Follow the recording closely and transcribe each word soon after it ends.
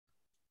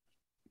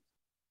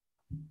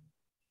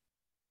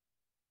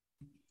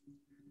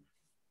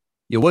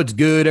Yo, what's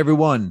good,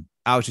 everyone?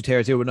 Alex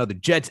Trataros here with another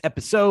Jets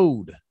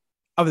episode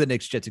of the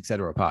Knicks, Jets,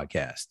 etc.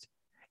 podcast.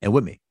 And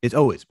with me, as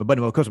always, my buddy,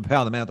 my coach, my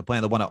pal, the man with the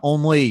plan, the one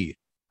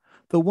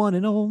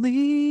and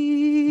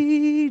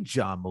only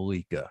John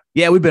Meleka.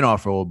 Yeah, we've been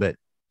off for a little bit,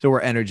 so we're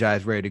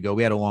energized, ready to go.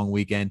 We had a long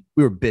weekend.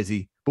 We were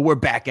busy, but we're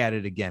back at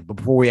it again. But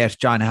before we ask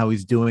John how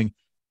he's doing,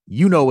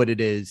 you know what it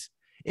is.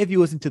 If you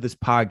listen to this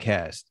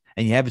podcast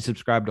and you haven't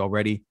subscribed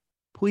already,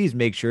 please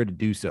make sure to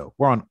do so.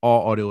 We're on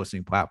all audio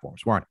listening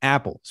platforms. We're on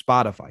Apple,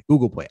 Spotify,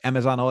 Google Play,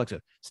 Amazon Alexa,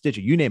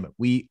 Stitcher, you name it.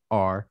 We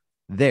are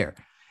there.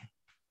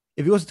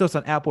 If you listen to us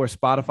on Apple or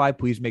Spotify,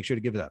 please make sure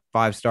to give it a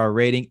 5-star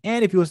rating.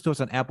 And if you listen to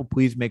us on Apple,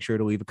 please make sure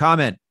to leave a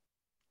comment.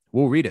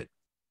 We'll read it.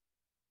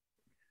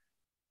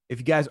 If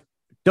you guys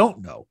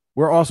don't know,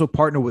 we're also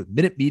partnered with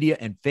Minute Media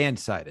and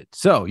Fansided.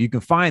 So you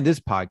can find this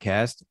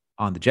podcast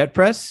on the Jet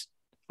Press,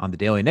 on the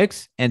Daily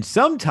Knicks, and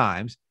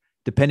sometimes,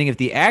 depending if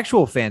the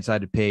actual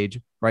Fansided page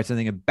writes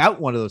something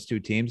about one of those two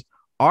teams,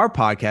 our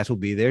podcast will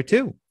be there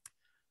too.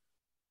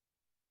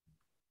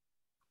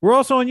 We're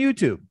also on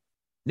YouTube.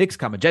 Knicks,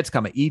 Jets,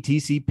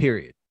 etc.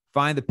 period.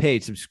 Find the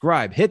page,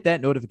 subscribe, hit that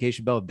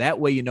notification bell.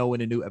 That way you know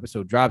when a new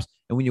episode drops.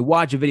 And when you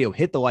watch a video,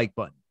 hit the like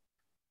button.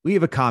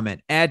 Leave a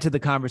comment, add to the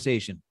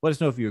conversation. Let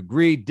us know if you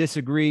agree,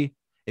 disagree,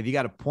 if you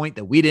got a point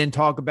that we didn't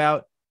talk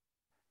about.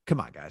 Come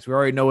on, guys. We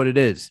already know what it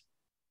is.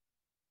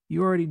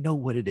 You already know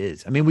what it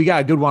is. I mean, we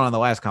got a good one on the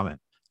last comment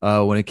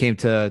when it came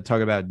to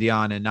talk about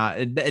Dion and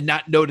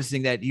not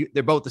noticing that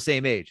they're both the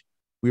same age.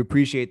 We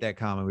appreciate that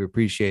comment. We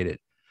appreciate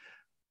it.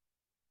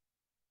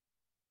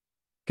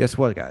 Guess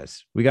what,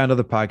 guys? We got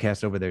another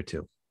podcast over there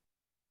too.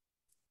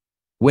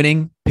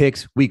 Winning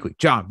Picks Weekly.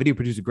 John, video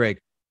producer Greg,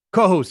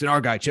 co-host and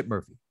our guy Chip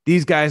Murphy.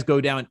 These guys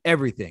go down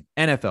everything.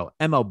 NFL,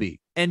 MLB,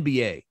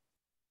 NBA,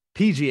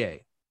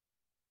 PGA,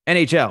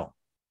 NHL,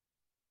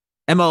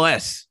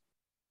 MLS.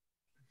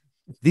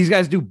 These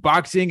guys do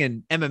boxing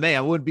and MMA.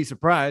 I wouldn't be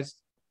surprised.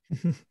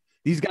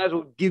 These guys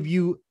will give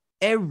you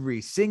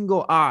every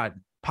single odd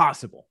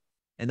possible,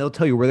 and they'll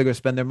tell you where they're going to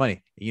spend their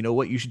money. And you know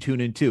what? You should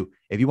tune in too.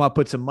 If you want to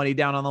put some money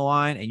down on the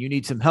line and you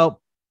need some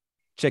help,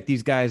 check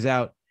these guys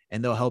out,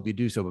 and they'll help you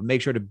do so. But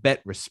make sure to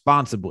bet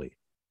responsibly.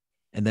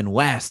 And then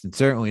last and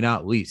certainly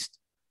not least,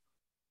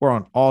 we're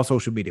on all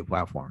social media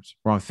platforms.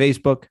 We're on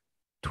Facebook,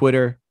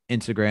 Twitter,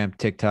 Instagram,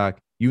 TikTok,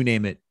 you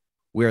name it.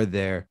 We're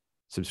there.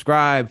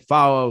 Subscribe,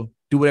 follow,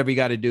 do whatever you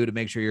got to do to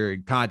make sure you're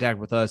in contact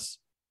with us.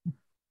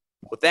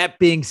 With that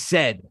being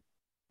said,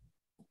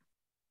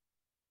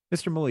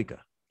 Mr. Meleka,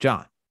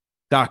 John,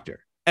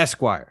 Doctor,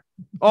 Esquire,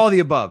 all the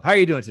above. How are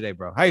you doing today,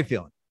 bro? How are you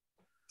feeling?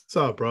 What's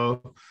up,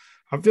 bro?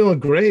 I'm feeling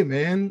great,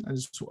 man. I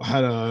just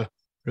had a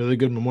really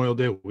good Memorial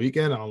Day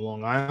weekend on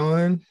Long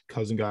Island.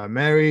 Cousin got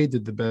married,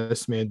 did the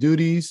best man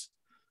duties,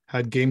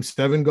 had Game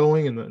 7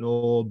 going in the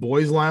little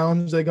boys'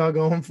 lounge they got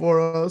going for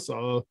us.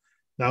 So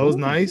that was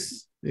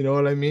nice. You know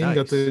what I mean? Nice.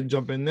 Got to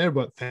jump in there,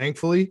 but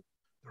thankfully,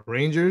 the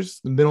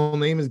Rangers, the middle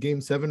name is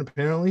Game 7,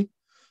 apparently.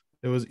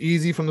 It was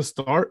easy from the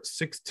start,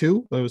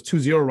 6-2. It was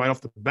 2-0 right off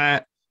the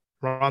bat.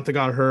 Ronta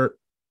got hurt.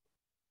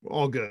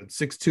 All good.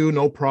 6-2,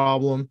 no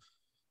problem.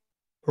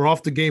 We're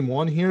off to Game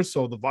 1 here,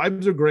 so the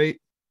vibes are great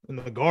in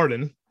the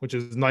Garden, which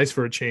is nice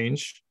for a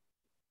change.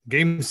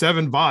 Game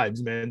 7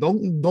 vibes, man.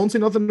 Don't say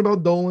nothing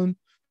about Dolan.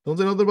 Don't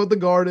say nothing about the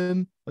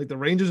Garden. Like, the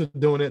Rangers are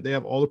doing it. They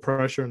have all the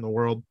pressure in the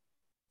world,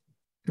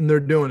 and they're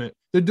doing it.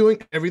 They're doing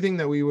everything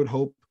that we would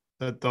hope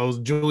that those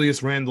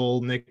Julius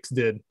Randle Knicks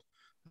did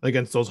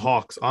against those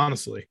Hawks,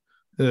 honestly.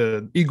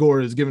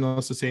 Igor is giving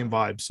us the same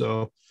vibe,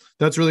 so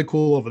that's really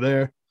cool over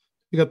there.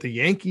 You got the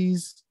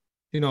Yankees,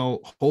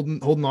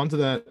 holding on to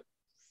that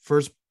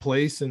first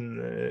place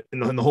in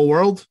the whole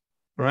world,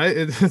 right?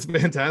 It's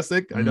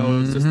fantastic. I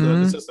know it's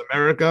just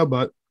America,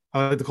 but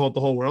I like to call it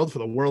the whole world for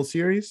the World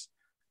Series.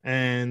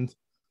 And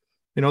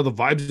the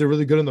vibes are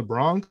really good in the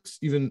Bronx.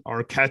 Even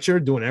our catcher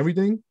doing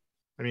everything.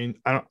 I mean,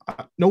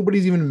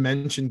 nobody's even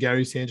mentioned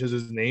Gary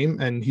Sanchez's name,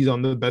 and he's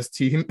on the best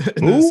team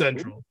in the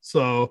Central.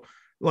 So,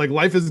 like,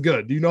 life is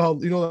good. You know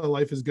that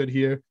life is good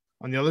here.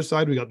 On the other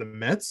side, we got the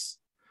Mets.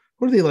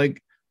 What are they,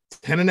 like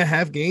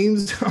 10.5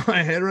 games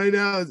ahead right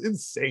now? It's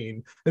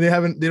insane. And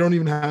they don't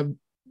even have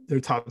their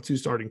top 2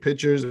 starting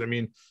pitchers. I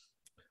mean,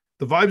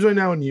 the vibes right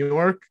now in New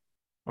York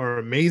are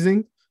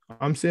amazing.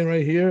 I'm sitting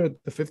right here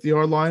at the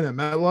 50-yard line at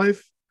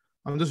MetLife.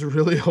 I'm just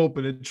really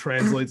hoping it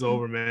translates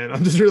over, man.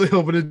 I'm just really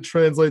hoping it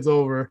translates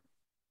over.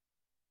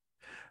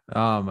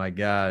 Oh, my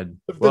God.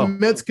 If the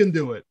Mets can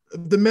do it.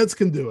 If the Mets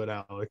can do it,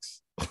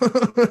 Alex.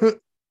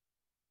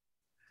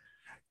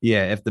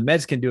 Yeah, if the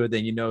Mets can do it,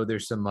 then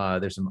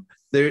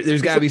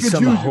there's got to be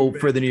some hope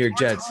for the New York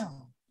Jets.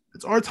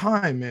 It's our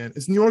time, man.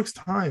 It's New York's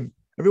time.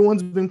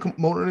 Everyone's been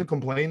moaning and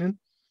complaining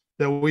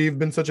that we've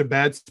been such a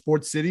bad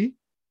sports city.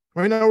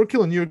 Right now, we're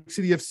killing. New York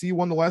City FC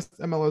won the last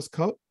MLS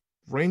Cup.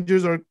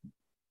 Rangers are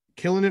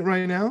killing it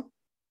right now.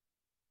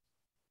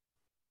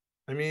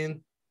 I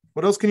mean,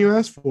 what else can you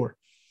ask for?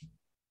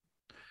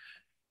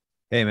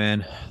 Hey,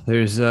 man,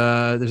 there's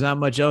not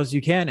much else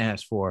you can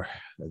ask for.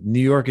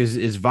 New York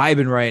is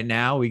vibing right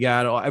now. We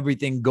got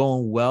everything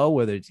going well,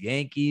 whether it's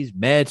Yankees,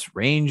 Mets,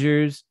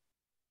 Rangers.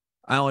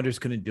 Islanders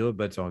couldn't do it,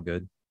 but it's all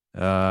good.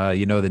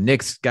 The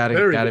Knicks gotta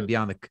Very gotta good. be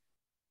on the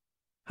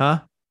huh?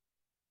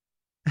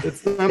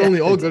 It's not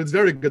only all good, it's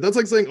very good. That's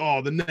like saying,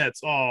 oh, the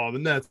Nets,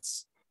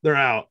 they're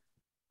out.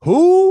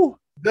 Who?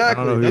 I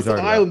don't know Exactly. who you're That's the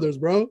talking about. Islanders,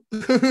 bro.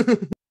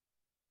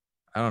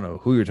 I don't know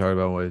who you're talking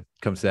about when it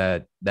comes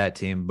to that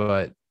team,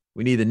 but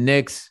we need the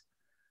Knicks,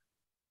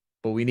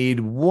 but we need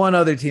one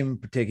other team in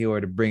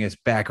particular to bring us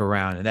back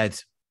around, and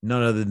that's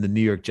none other than the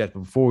New York Jets.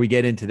 But before we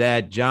get into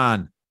that,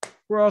 John,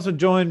 we're also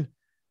joined.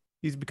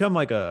 He's become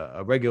like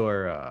a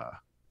regular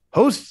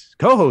co-host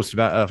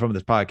from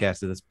this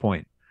podcast at this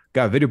point.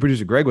 Got video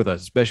producer Greg with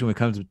us, especially when it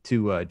comes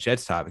to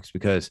Jets topics,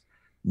 because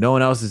no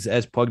one else is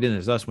as plugged in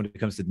as us when it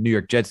comes to the New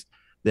York Jets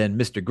than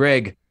Mr.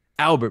 Greg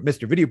Albert,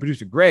 Mr. Video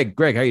producer Greg.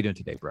 Greg, how you doing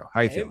today, bro?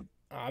 How you Hey, feeling?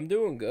 I'm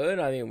doing good.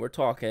 I mean, we're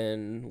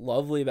talking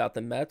lovely about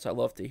the Mets. I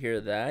love to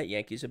hear that.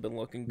 Yankees have been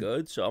looking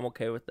good, so I'm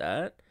okay with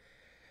that.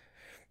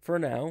 For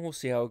now, we'll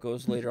see how it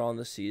goes later on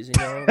this season.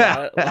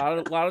 A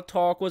lot of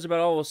talk was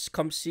about,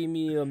 come see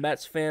me,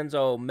 Mets fans.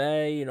 Oh,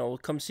 May,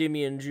 come see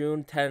me in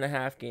June.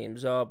 10.5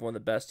 games up, one of the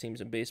best teams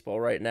in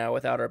baseball right now,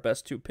 without our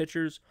best two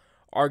pitchers,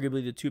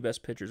 arguably the two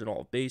best pitchers in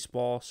all of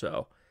baseball.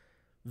 So,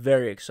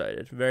 very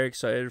excited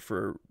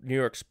for New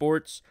York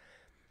sports.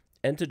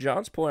 And to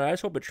John's point, I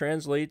just hope it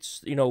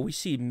translates. We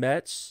see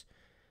Jets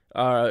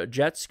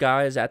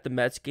guys at the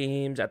Mets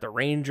games, at the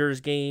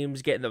Rangers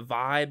games, getting the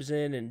vibes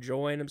in,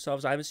 enjoying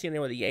themselves. I haven't seen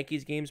anyone at the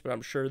Yankees games, but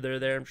I'm sure they're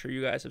there. I'm sure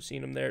you guys have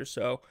seen them there.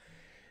 So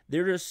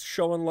they're just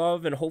showing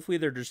love, and hopefully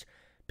they're just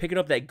picking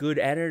up that good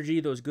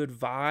energy, those good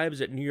vibes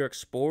at New York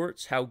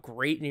sports, how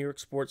great New York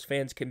sports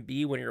fans can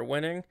be when you're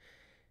winning.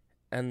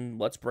 And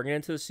let's bring it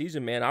into the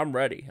season, man. I'm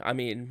ready. I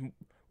mean,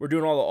 we're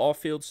doing all the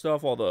off-field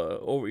stuff, all the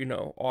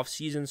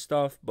off-season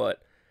stuff,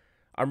 but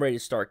I'm ready to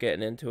start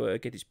getting into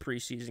it, get these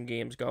preseason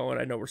games going.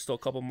 I know we're still a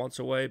couple months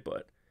away,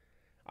 but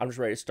I'm just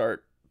ready to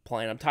start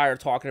playing. I'm tired of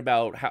talking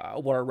about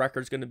what our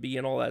record's going to be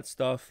and all that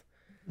stuff.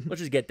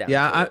 Let's just get down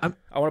Yeah, to it.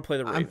 I want to play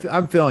the Ravens.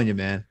 I'm feeling you,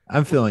 man.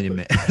 I'm feeling you,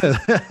 man.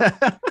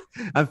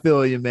 I'm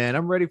feeling you, man.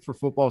 I'm ready for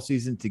football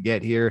season to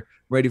get here.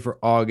 I'm ready for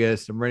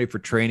August. I'm ready for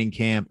training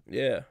camp.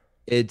 Yeah.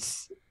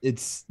 This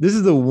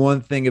is the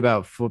one thing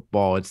about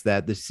football. It's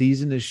that the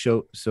season is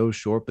so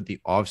short, but the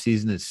off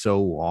season is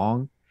so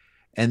long.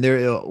 And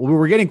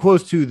we're getting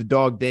close to the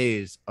dog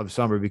days of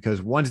summer, because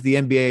once the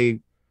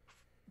NBA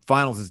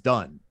finals is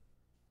done,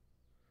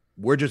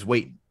 we're just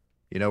waiting.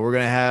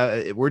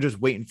 We're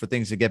just waiting for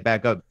things to get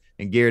back up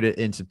and geared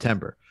in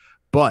September.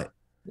 But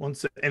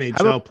once the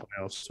NHL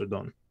playoffs are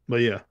done.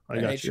 But yeah,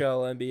 I got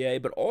NHL,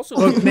 NBA, but also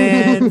look,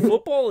 man,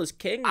 football is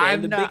king,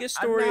 man.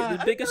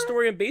 The biggest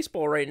story in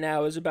baseball right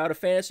now is about a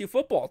fantasy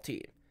football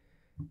team.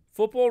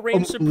 Football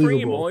reigns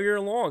supreme all year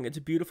long. It's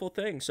a beautiful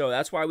thing. So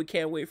that's why we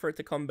can't wait for it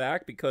to come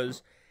back,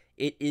 because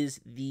it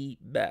is the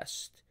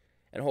best.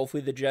 And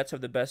hopefully the Jets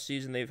have the best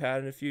season they've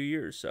had in a few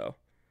years. So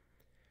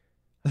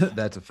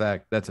that's a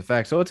fact. That's a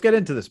fact. So let's get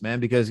into this,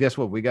 man, because guess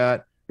what? We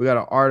got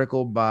an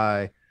article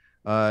by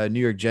New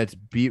York Jets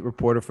beat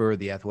reporter for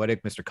The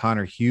Athletic, Mr.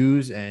 Connor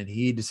Hughes, and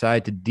he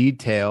decided to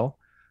detail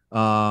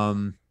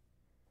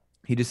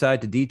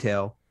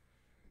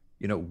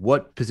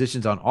what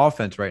positions on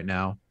offense right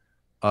now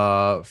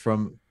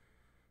from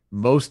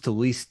most to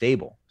least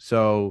stable.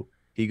 So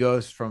he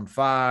goes from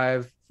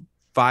five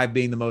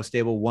being the most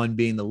stable, one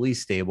being the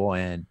least stable.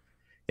 And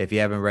if you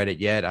haven't read it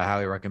yet, I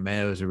highly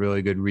recommend it. It was a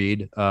really good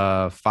read.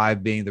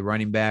 5 being the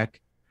running back,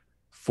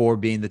 4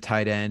 being the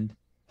tight end,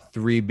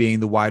 3 being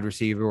the wide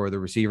receiver or the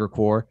receiver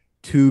core,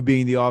 2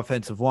 being the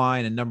offensive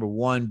line, and number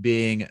 1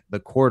 being the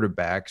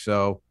quarterback.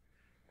 So,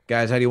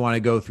 guys, how do you want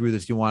to go through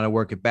this? Do you want to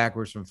work it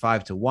backwards from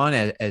 5 to 1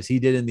 as he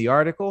did in the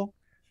article?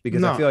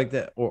 Because I feel like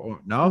that, or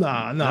no?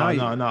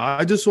 No.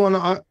 I just want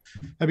to,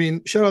 I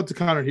mean, shout out to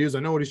Connor Hughes. I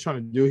know what he's trying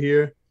to do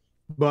here,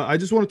 but I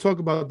just want to talk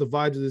about the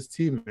vibes of this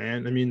team,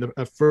 man. I mean,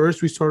 at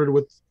first we started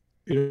with,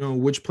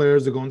 which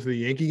players are going to the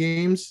Yankee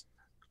games.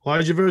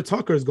 Elijah Vera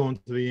Tucker is going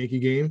to the Yankee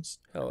games.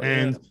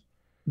 And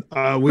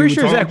pretty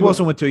sure Zach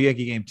Wilson went to a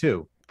Yankee game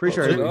too. Pretty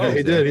sure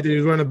he did. He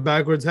was wearing a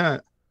backwards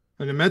hat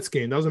in the Mets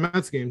game. That was a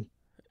Mets game.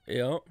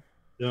 Yeah.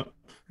 He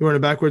wearing a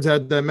backwards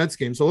hat at that Mets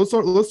game. So let's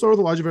start with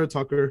Elijah Vera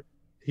Tucker.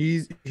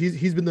 He's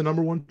been the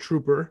number 1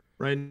 trooper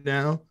right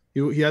now.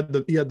 He had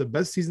the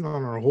best season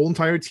on our whole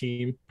entire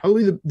team.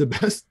 Probably the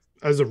best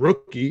as a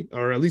rookie,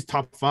 or at least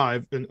top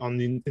 5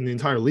 in the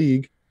entire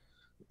league.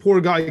 Poor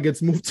guy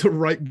gets moved to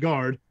right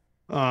guard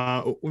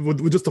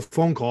with just a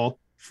phone call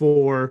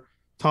for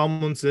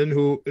Tomlinson,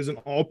 who is an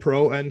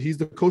all-pro, and he's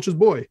the coach's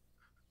boy.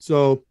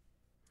 So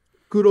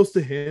kudos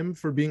to him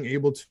for being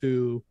able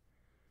to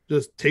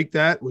just take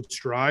that with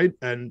stride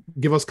and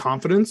give us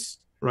confidence,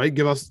 right?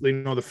 Give us,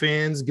 the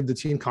fans, give the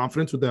team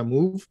confidence with that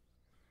move.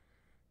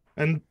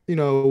 And,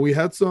 we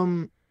had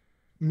some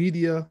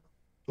media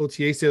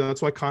OTA say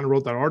that's why Connor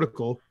wrote that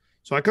article.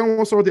 So I kind of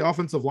want to start with the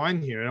offensive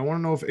line here. And I want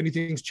to know if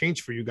anything's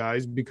changed for you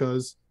guys,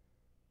 because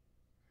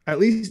at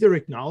least they're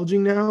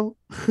acknowledging now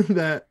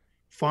that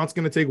Font's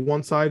going to take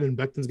one side and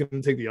Becton's going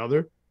to take the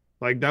other.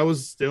 Like, that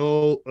was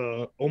still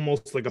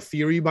almost like a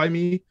theory by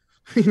me,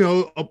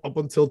 up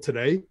until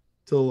today.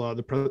 till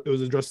it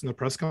was addressed in the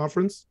press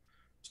conference.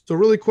 So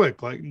really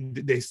quick, like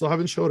they still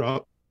haven't showed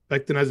up.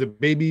 Becton as a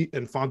baby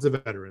and Font's a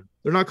veteran.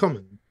 They're not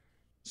coming.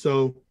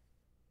 So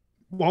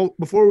while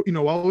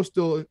we're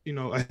still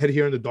ahead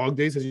here in the dog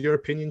days, has your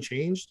opinion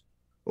changed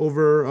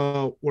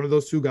over one of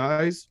those two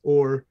guys?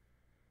 Or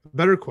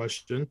better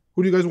question,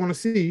 who do you guys want to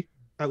see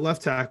at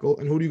left tackle,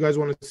 and who do you guys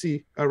want to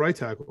see at right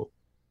tackle?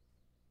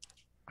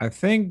 I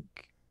think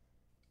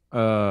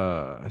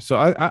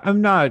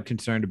I'm not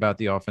concerned about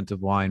the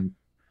offensive line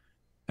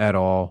at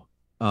all.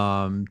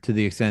 To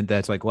the extent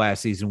that's like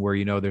last season where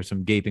there's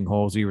some gaping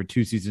holes, or even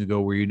 2 seasons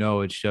ago where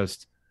it's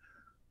just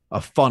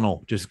a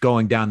funnel just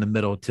going down the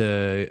middle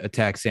to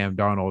attack Sam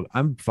Darnold.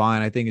 I'm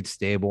fine. I think it's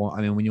stable.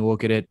 I mean, when you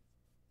look at it,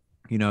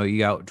 you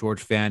got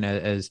George Fant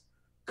as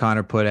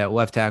Connor put at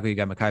left tackle. You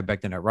got Mekhi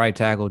Becton at right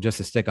tackle. Just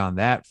to stick on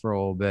that for a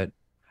little bit,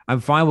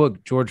 I'm fine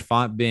with George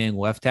Fant being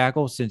left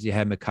tackle since you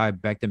had Mekhi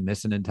Becton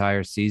miss an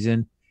entire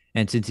season,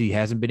 and since he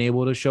hasn't been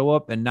able to show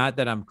up. And not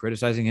that I'm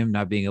criticizing him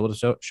not being able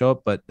to show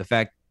up, but the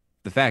fact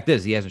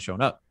is he hasn't shown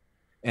up.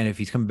 And if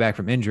he's coming back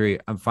from injury,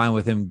 I'm fine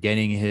with him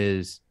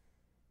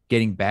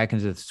getting back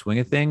into the swing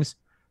of things,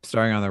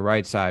 starting on the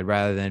right side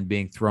rather than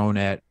being thrown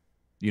at,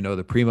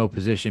 the primo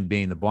position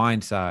being the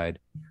blind side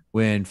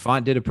when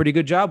Font did a pretty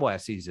good job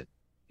last season,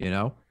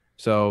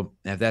 So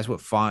if that's what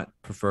Font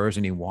prefers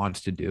and he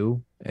wants to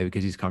do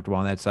because he's comfortable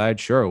on that side,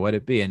 sure, let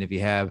it be. And if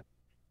you have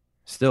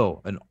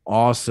still an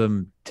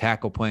awesome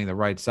tackle playing the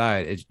right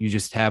side, you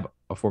just have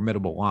a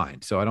formidable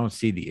line. So I don't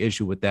see the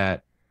issue with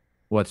that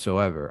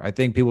whatsoever. I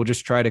think people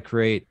just try to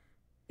create,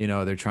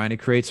 they're trying to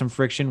create some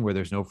friction where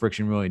there's no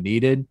friction really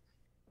needed.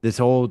 This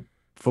whole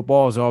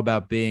football is all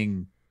about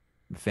being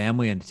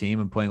family and team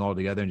and playing all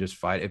together and just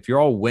fight. If you're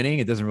all winning,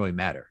 it doesn't really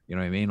matter. You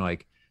know what I mean?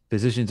 Like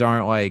positions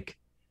aren't like,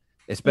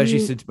 especially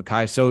since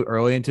Mekhi's so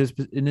early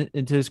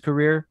into his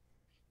career,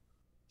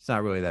 it's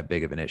not really that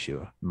big of an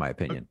issue, in my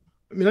opinion.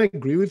 I mean, I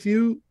agree with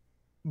you,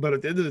 but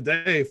at the end of the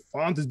day,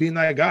 Font is being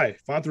that guy.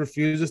 Font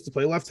refuses to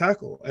play left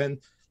tackle, and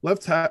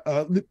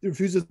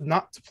refuses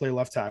not to play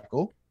left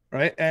tackle,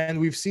 right? And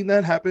we've seen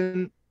that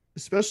happen,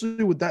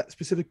 especially with that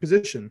specific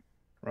position,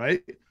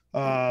 right?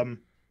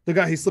 The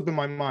guy, he's slipping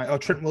my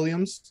mind, Trent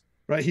Williams,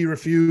 right? He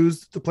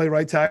refused to play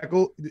right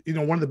tackle,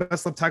 one of the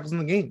best left tackles in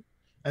the game.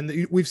 And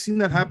we've seen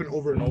that happen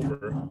over and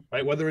over,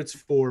 right? Whether it's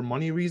for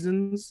money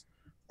reasons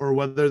or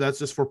whether that's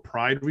just for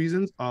pride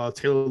reasons.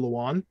 Taylor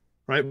Lewan,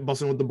 right?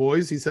 Busting with the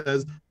boys. He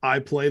says, I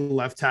play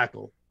left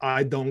tackle.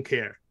 I don't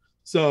care.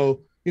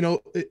 So,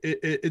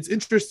 it's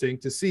interesting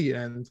to see.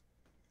 And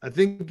I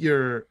think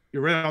you're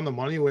right on the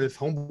money with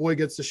homeboy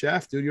gets the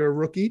shaft, dude. You're a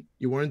rookie.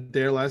 You weren't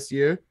there last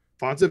year.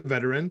 Font's a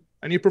veteran,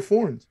 and he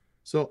performed.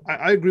 So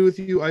I agree with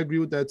you. I agree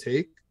with that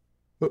take.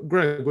 But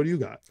Greg, what do you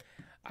got?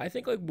 I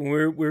think like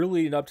when we're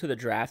leading up to the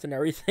draft and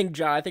everything,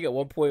 John, I think at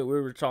one point we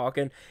were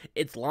talking,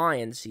 it's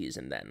lion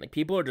season then. Like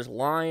people are just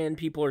lying,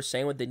 people are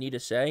saying what they need to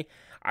say.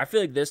 I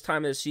feel like this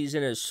time of the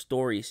season is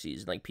story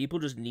season. Like people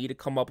just need to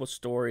come up with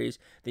stories.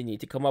 They need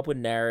to come up with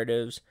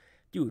narratives.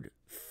 Dude,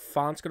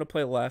 Font's gonna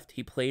play left.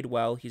 He played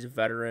well. He's a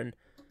veteran.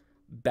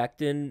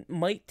 Becton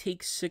might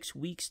take 6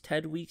 weeks,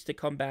 10 weeks to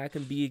come back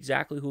and be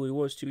exactly who he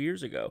was 2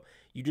 years ago.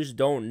 You just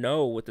don't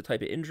know with the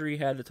type of injury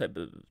he had, the type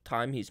of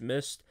time he's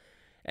missed,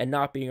 and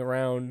not being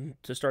around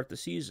to start the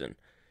season,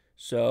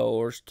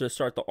 or to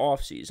start the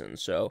off season.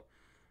 So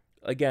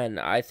again,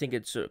 I think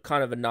it's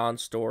kind of a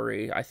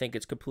non-story. I think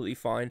it's completely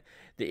fine.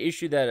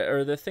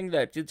 The thing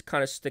that did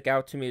kind of stick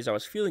out to me is I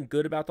was feeling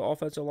good about the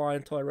offensive line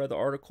until I read the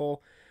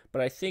article,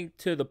 but I think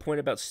to the point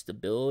about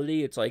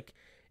stability, it's like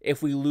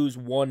if we lose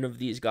one of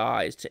these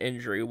guys to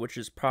injury, which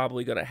is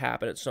probably going to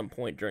happen at some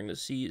point during the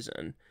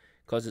season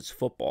because it's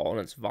football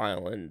and it's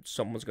violent,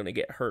 someone's going to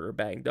get hurt or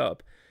banged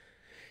up.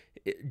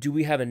 Do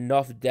we have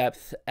enough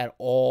depth at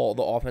all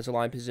the offensive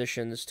line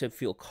positions to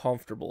feel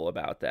comfortable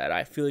about that?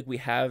 I feel like we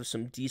have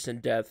some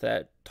decent depth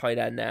at tight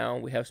end now.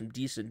 We have some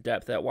decent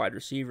depth at wide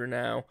receiver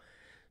now.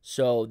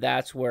 So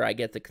that's where I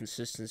get the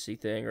consistency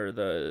thing, or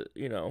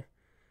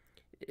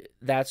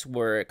that's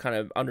where it kind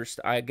of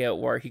I get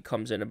where he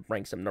comes in and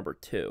ranks him number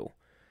 2.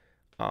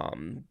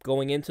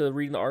 Going into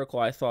reading the article,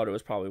 I thought it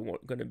was probably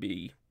going to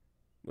be,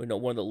 one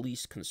of the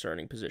least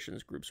concerning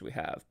positions groups we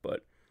have,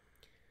 but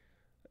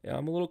yeah,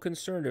 I'm a little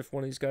concerned if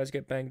one of these guys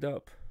get banged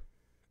up.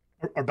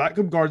 Our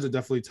backup guards are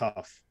definitely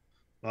tough.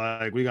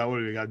 Like we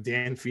got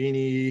Dan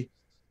Feeney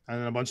and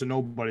then a bunch of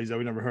nobodies that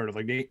we never heard of.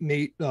 Like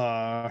Nate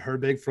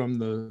Herbig from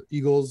the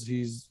Eagles.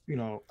 He's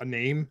a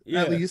name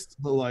at least.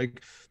 But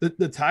like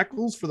the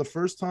tackles for the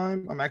first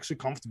time, I'm actually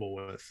comfortable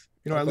with.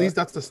 At least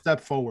that's a step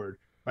forward,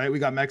 right? We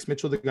got Max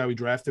Mitchell, the guy we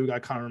drafted. We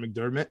got Connor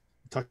McDermott,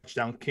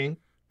 touchdown king.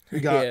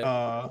 We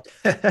got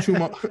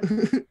Chuma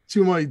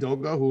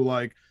Idoga,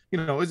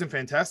 who isn't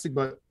fantastic,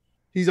 but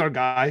he's our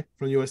guy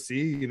from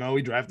USC.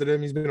 We drafted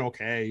him. He's been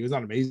okay. He was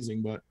not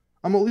amazing, but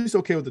I'm at least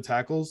okay with the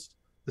tackles,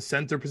 the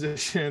center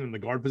position, and the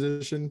guard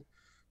position.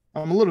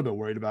 I'm a little bit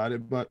worried about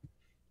it, but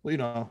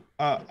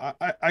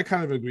I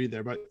kind of agree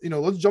there. But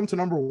let's jump to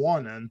number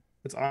 1, and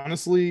it's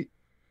honestly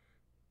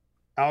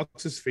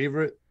Alex's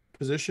favorite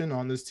position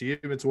on this team.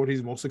 It's what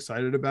he's most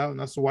excited about, and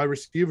that's the wide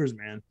receivers,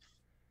 man.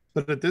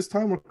 But at this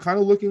time, we're kind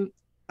of looking.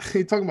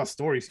 You're talking about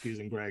story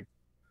season, Greg.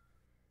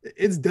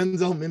 It's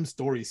Denzel Mims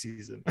story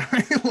season.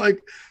 Right?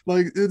 like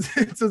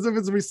it's as if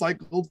it's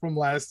recycled from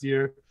last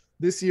year.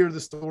 This year,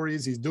 the story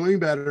is he's doing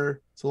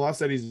better. Salah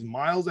said he's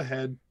miles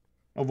ahead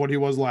of what he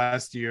was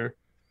last year.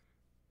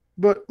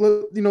 But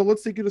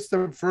let's take it a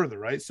step further,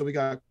 right? So we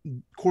got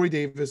Corey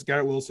Davis,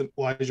 Garrett Wilson,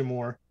 Elijah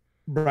Moore,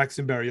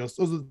 Braxton Berrios.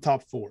 Those are the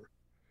top four.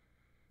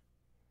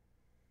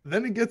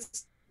 Then it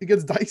gets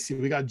dicey.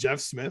 We got Jeff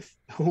Smith,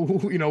 who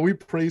we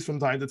praise from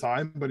time to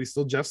time, but he's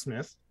still Jeff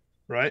Smith,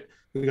 right?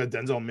 We got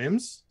Denzel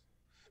Mims.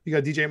 We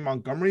got DJ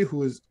Montgomery,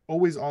 who is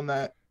always on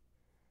that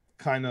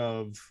kind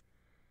of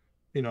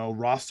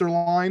roster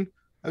line.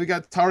 And we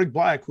got Tariq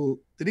Black, who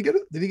did he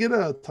get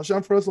a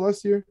touchdown for us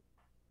last year?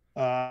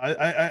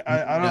 I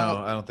don't know.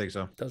 No, I don't think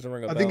so. Doesn't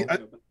ring a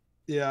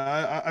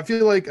bell. I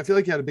feel like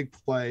he had a big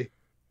play.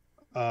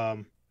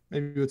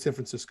 Maybe with San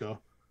Francisco.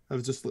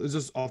 It's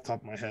just off the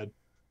top of my head.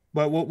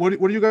 But what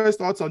are you guys'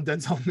 thoughts on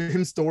Denzel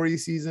Mims' story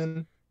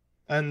season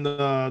and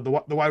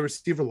the wide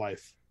receiver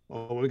life?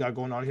 What we got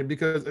going on here?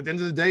 Because at the end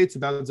of the day, it's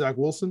about Zach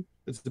Wilson.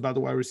 It's about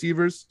the wide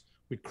receivers.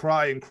 We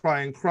cry and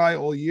cry and cry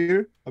all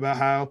year about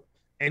how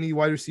any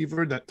wide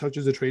receiver that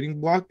touches a trading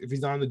block, if he's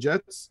not on the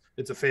Jets,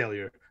 it's a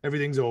failure.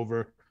 Everything's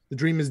over. The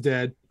dream is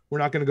dead. We're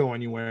not going to go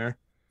anywhere.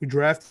 We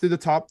drafted the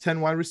top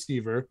 10 wide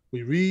receiver.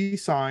 We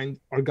re-signed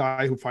our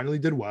guy who finally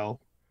did well.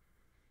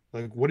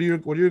 Like, what are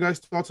your guys'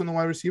 thoughts on the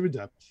wide receiver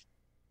depth?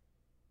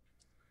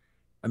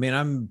 I mean,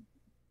 I'm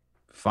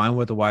fine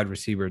with the wide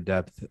receiver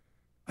depth.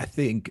 I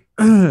think,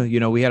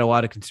 we had a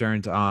lot of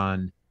concerns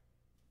on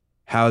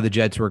how the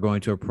Jets were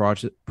going to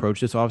approach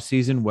this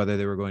offseason, whether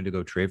they were going to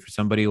go trade for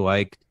somebody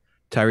like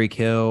Tyreek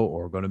Hill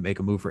or going to make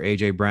a move for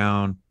A.J.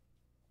 Brown.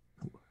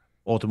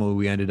 Ultimately,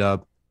 we ended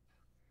up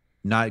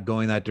not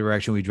going that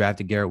direction. We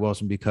drafted Garrett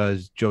Wilson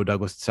because Joe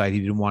Douglas decided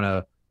he didn't want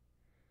to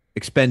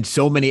expend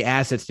so many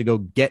assets to go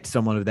get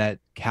someone of that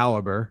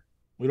caliber.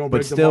 We don't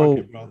break the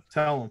market, bro.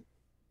 Tell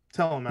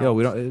him.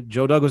 We don't.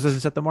 Joe Douglas doesn't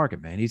set the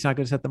market, man. He's not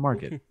going to set the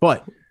market.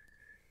 But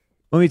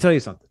let me tell you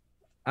something.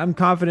 I'm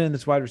confident in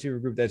this wide receiver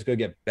group that's going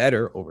to get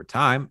better over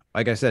time.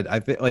 Like I said, I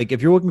feel like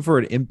if you're looking for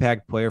an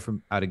impact player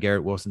from out of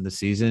Garrett Wilson this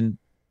season,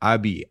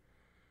 I'd be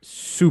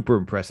super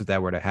impressed if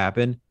that were to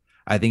happen.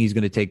 I think he's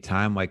going to take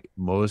time, like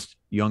most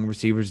young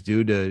receivers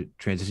do, to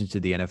transition to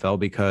the NFL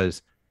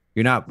because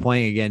you're not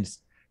playing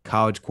against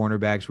college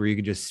cornerbacks where you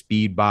can just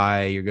speed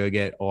by. You're going to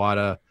get a lot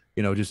of,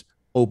 just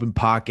open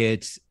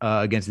pockets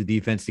against the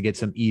defense to get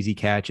some easy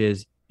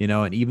catches,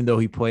 and even though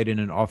he played in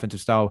an offensive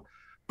style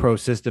pro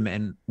system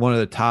and one of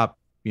the top,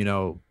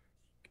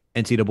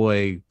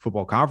 NCAA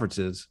football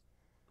conferences,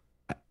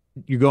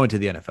 you're going to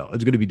the NFL.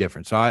 It's going to be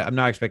different. So I'm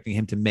not expecting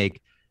him to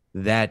make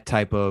that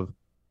type of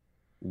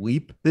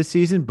leap this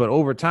season, but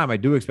over time, I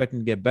do expect him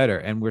to get better.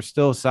 And we're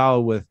still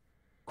solid with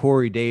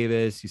Corey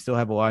Davis. You still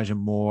have Elijah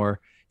Moore.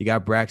 You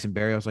got Braxton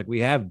Berrios. Like,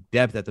 we have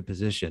depth at the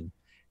position.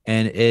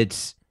 And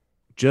it's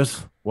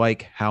just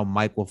like how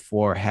Mike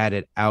LaFleur had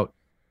it out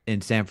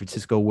in San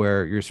Francisco,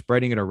 where you're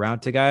spreading it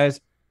around to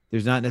guys.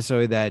 There's not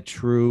necessarily that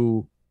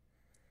true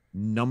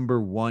number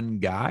one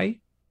guy,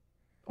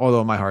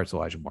 although my heart's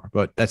Elijah Moore,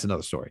 but that's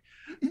another story.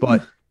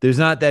 But there's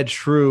not that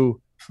true,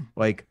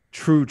 like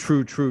true,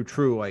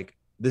 like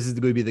this is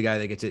going to be the guy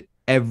that gets it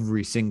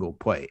every single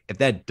play. If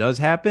that does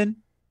happen,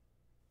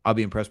 I'll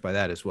be impressed by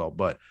that as well.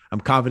 But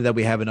I'm confident that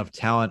we have enough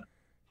talent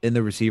in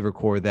the receiver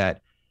core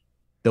that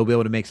they'll be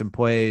able to make some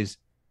plays.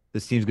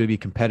 This team's going to be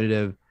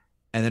competitive,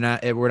 and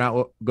we're not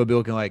going to be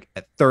looking like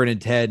at 3rd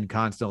and 10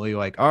 constantly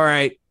like, all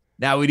right,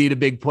 now we need a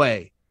big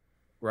play.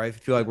 Right? I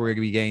feel like we're going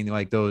to be getting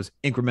like those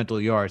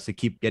incremental yards to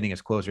keep getting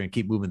us closer and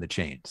keep moving the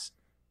chains.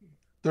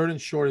 3rd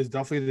and short is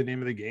definitely the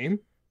name of the game.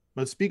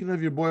 But speaking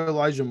of your boy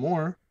Elijah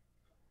Moore,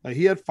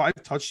 he had 5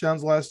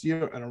 touchdowns last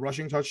year and a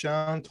rushing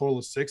touchdown, total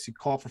of 6. He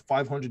caught for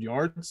 500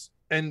 yards.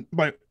 And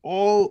by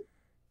all,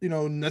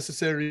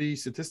 necessary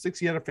statistics,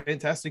 he had a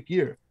fantastic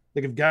year.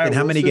 Like, if Garrett in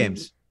how many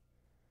games?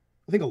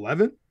 I think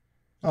 11.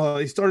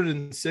 He started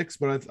in 6,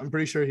 but I'm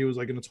pretty sure he was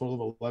like in a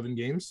total of 11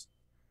 games.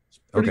 It's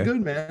pretty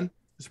good, man.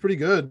 It's pretty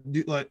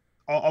good.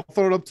 I'll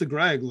throw it up to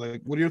Greg.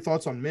 Like, what are your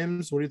thoughts on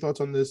Mims? What are your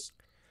thoughts on this,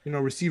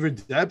 receiver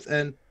depth?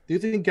 And do you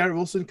think Garrett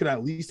Wilson could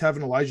at least have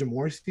an Elijah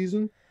Moore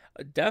season?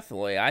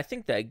 Definitely. I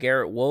think that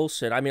Garrett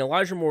Wilson,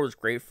 Elijah Moore was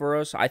great for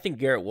us. I think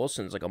Garrett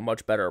Wilson's like a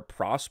much better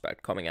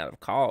prospect coming out of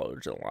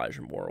college than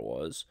Elijah Moore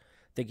was.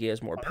 I think he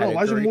has more pedigree.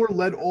 Elijah Moore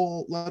led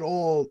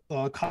all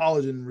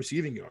college in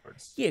receiving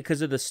yards. Yeah,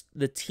 because of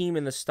the team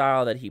and the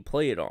style that he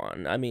played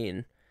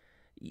on.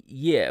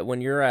 Yeah,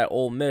 when you're at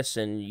Ole Miss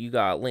and you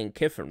got Lane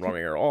Kiffin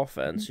running your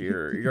offense,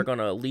 you're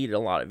gonna lead a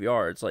lot of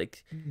yards.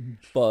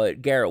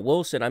 But Garrett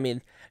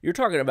Wilson, you're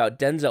talking about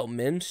Denzel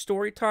Mims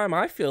story time.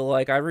 I feel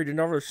like I read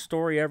another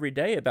story every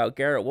day about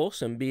Garrett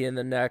Wilson being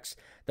the next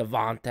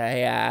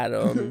Devontae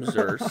Adams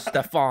or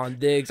Stephon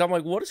Diggs. I'm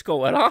like, what is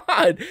going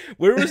on?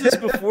 Where was this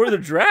before the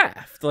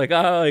draft?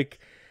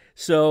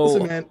 So.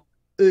 Listen, man,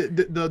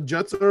 the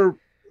Jets are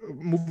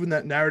moving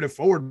that narrative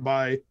forward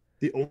by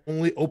the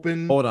only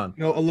open, Hold on.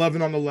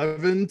 11 on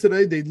 11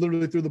 today. They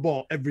literally threw the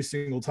ball every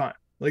single time.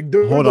 Like,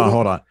 they're Hold the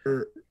on.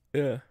 ones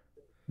Yeah.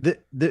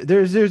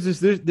 There's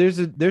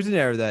an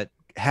error that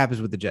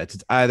happens with the Jets.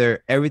 It's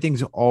either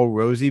everything's all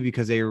rosy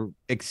because they're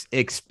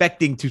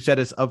expecting to set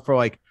us up for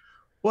like,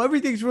 well,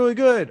 everything's really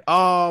good.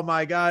 Oh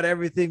my God,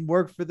 everything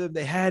worked for them.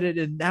 They had it,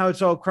 and now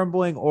it's all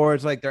crumbling. Or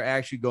it's like they're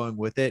actually going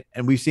with it.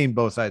 And we've seen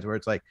both sides where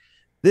it's like,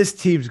 this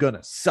team's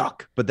gonna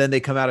suck, but then they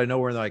come out of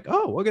nowhere and they're like,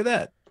 oh, look at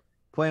that,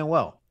 playing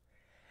well.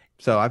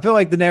 So I feel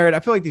like these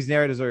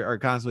narratives are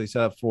constantly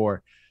set up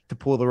to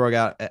pull the rug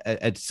out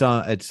at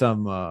some at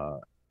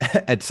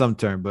some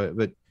turn.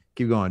 But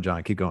keep going,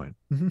 John. Keep going.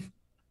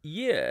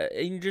 Yeah,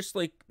 and just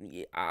like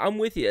I'm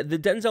with you. The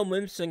Denzel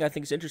Mims thing I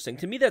think is interesting.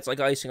 To me, that's like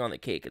icing on the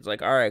cake. It's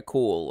like, all right,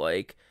 cool.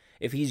 Like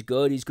if he's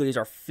good, he's good. He's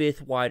our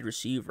 5th wide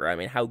receiver. I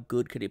mean, how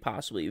good could he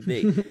possibly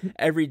be?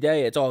 Every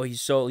day, it's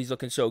he's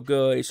looking so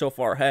good. He's so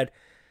far ahead.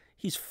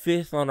 He's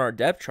 5th on our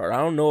depth chart. I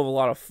don't know of a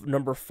lot of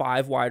number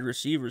 5 wide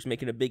receivers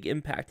making a big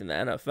impact in the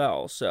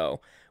NFL.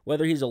 So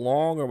whether he's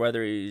along or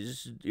whether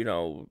he's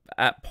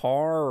at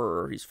par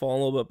or he's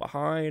falling a little bit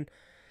behind.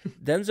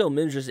 Denzel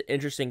Mims is an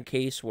interesting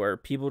case where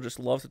people just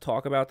love to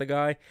talk about the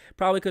guy,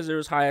 probably because there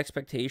was high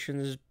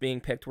expectations being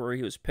picked where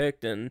he was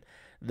picked and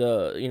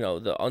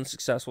the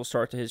unsuccessful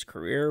start to his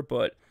career.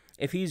 But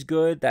if he's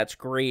good, that's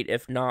great.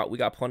 If not, we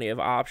got plenty of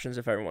options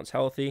if everyone's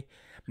healthy.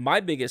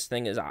 My biggest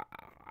thing is I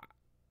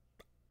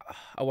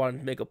want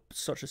to make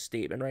such a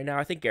statement right now.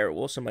 I think Garrett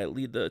Wilson might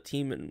lead the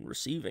team in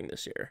receiving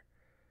this year.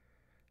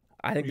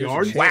 I think there's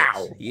yards. a chance.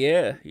 Wow.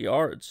 Yeah,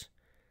 yards.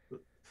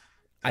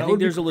 I think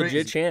there's a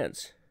legit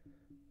chance.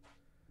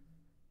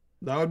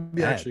 That would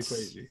be actually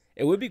crazy.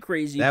 It would be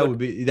crazy. That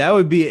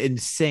would be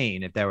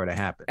insane if that were to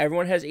happen.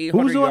 Everyone has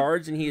 800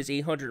 yards and he has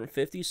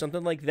 850,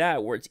 something like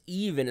that, where it's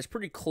even. It's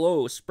pretty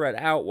close spread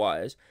out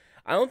wise.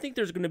 I don't think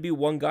there's going to be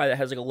one guy that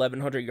has like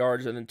 1,100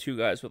 yards and then 2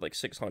 guys with like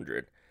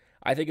 600.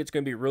 I think it's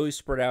going to be really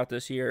spread out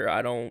this year.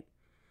 I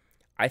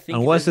think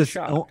unless it's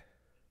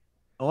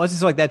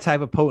like that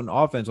type of potent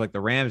offense like the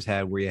Rams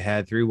had, where you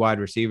had 3 wide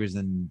receivers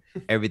and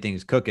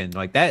everything's cooking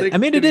like that. I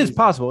mean, it is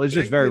possible. It's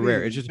just very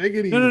rare. It's just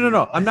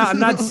no. I'm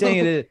not saying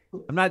it is.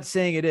 I'm not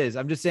saying it is.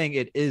 I'm just saying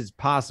it is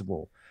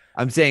possible.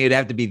 I'm saying it'd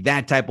have to be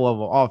that type of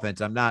level of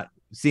offense. I'm not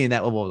seeing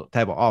that level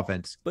type of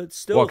offense but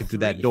still walking through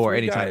that door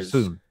anytime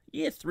soon.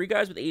 Yeah, 3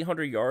 guys with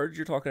 800 yards.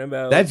 You're talking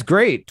about that's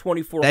great.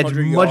 2,400 That's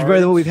yards. much better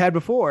than what we've had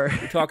before.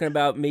 You're talking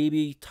about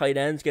maybe tight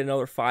ends get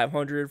another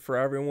 500 for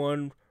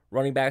everyone.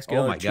 Running backs get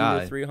another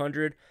 200 or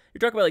 300. You're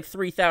talking about like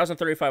 3,000,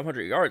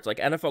 3,500 yards. Like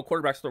NFL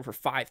quarterbacks throw for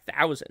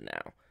 5,000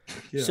 now.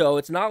 Yeah. So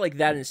it's not like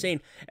that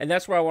insane. And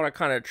that's where I want to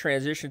kind of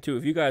transition to,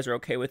 if you guys are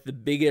okay with the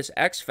biggest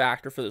X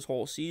factor for this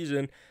whole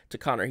season, to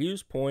Connor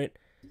Hughes' point,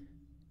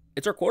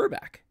 it's our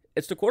quarterback.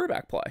 It's the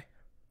quarterback play.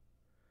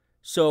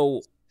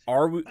 So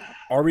are we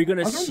going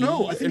to see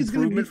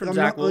improvement from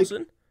Zach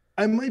Wilson?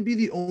 I might be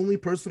the only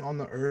person on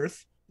the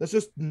earth that's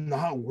just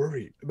not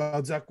worried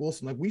about Zach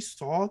Wilson. Like, we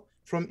saw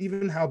from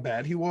even how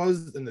bad he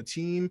was and the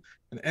team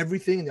and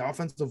everything in the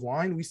offensive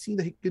line, we see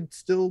that he could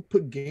still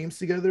put games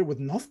together with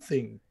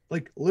nothing,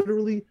 like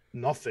literally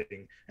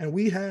nothing. And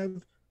we have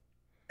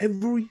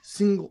every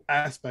single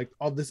aspect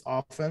of this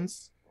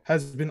offense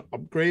has been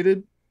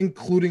upgraded,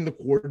 including the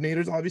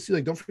coordinators. Obviously,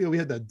 like, don't forget we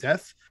had that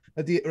death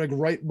at the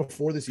right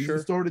before the season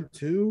started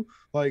too.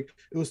 Like,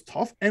 it was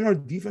tough, and our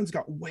defense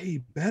got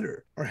way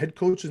better. Our head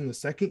coach is in the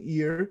 2nd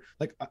year.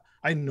 Like,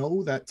 I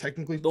know that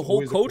technically the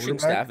whole coaching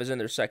staff is in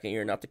their 2nd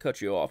year. Not to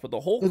cut you off, but the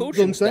whole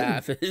coaching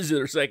staff is in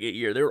their 2nd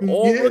year. They were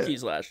all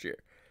rookies last year.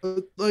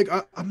 Like,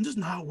 I'm just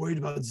not worried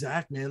about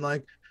Zach, man.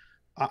 Like,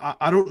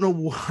 I don't know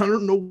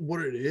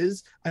what it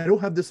is. I don't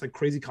have this like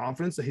crazy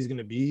confidence that he's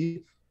gonna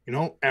be,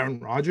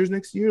 Aaron Rodgers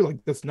next year. Like,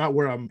 that's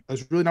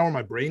really not where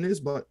my brain is.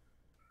 But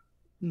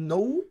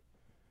no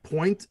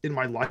point in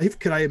my life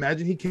could I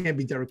imagine he can't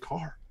be Derek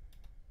Carr.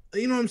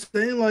 You know what I'm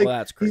saying? Like, well,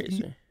 that's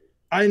crazy.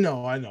 I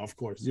know, of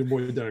course, your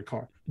boy Derek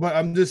Carr. But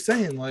I'm just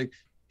saying, like,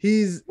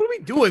 what are we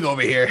doing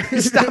over here?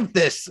 Stop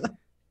this.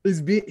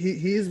 He's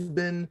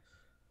been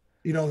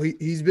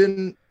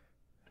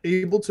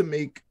able to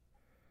make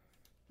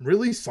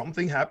really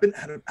something happen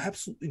out of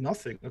absolutely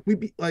nothing.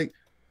 Like,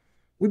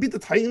 we beat the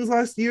Titans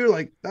last year.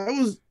 Like, that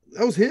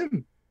was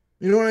him.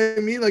 You know what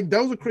I mean? Like,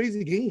 that was a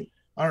crazy game.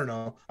 I don't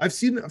know. I've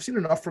seen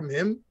enough from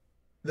him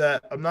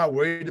that I'm not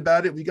worried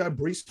about it. We got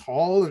Breece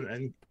Hall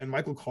and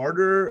Michael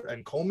Carter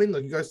and Coleman.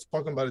 Like, you guys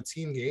talking about a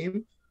team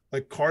game.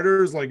 Like,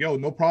 Carter's like, yo,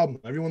 no problem.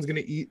 Everyone's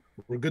gonna eat.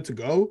 We're good to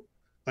go.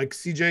 Like,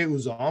 CJ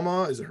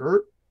Uzama is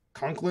hurt.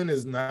 Conklin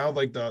is now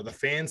like the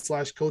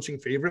fan/coaching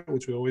favorite,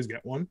 which we always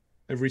get one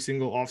every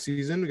single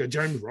offseason. We got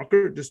Jeremy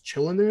Rucker just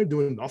chilling there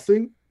doing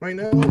nothing right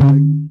now.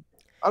 Like,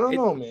 I don't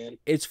know, man.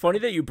 It's funny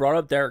that you brought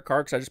up Derek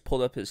Carr because I just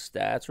pulled up his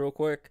stats real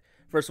quick.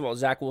 First of all,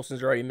 Zach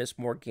Wilson's already missed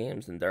more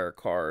games than Derek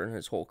Carr in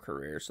his whole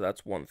career, so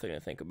that's one thing to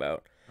think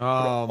about.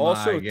 Oh, but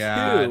also, my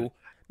God.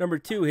 Number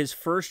 2, his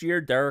first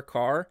year, Derek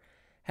Carr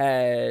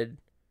had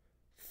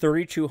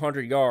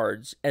 3,200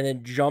 yards and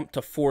then jumped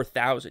to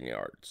 4,000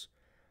 yards.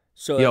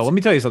 So Yo, let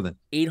me tell you something.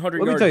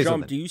 800-yard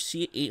jump. Do you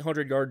see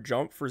 800-yard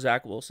jump for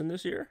Zach Wilson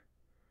this year?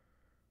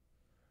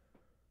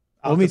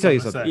 Let me tell you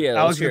something.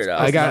 Yeah, let's hear it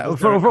out. I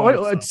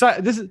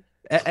got this is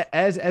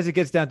as it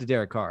gets down to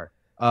Derek Carr,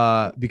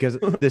 because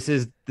this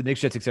is the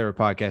Knicks Jets Etc.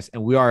 podcast,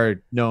 and we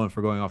are known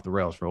for going off the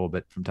rails for a little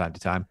bit from time to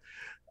time.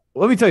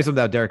 Let me tell you something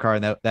about Derek Carr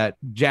and that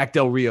Jack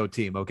Del Rio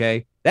team.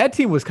 Okay, that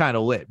team was kind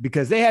of lit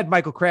because they had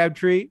Michael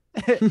Crabtree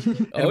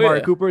and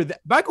Amari Cooper.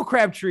 Michael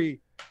Crabtree,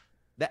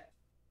 that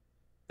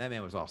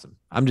man was awesome.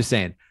 I'm just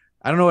saying.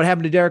 I don't know what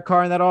happened to Derek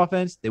Carr in that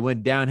offense. They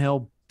went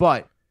downhill,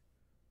 but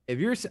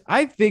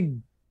I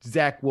think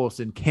Zach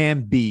Wilson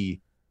can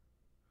be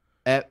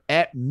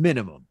at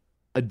minimum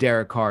a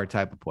Derek Carr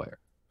type of player.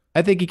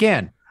 I think he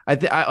can.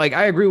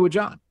 I agree with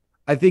John.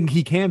 I think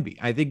he can be.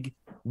 I think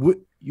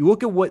you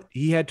look at what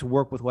he had to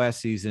work with last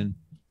season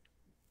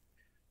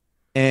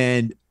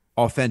and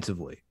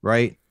offensively,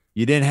 right?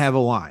 You didn't have a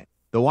line.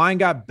 The line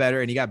got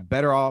better, and he got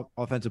better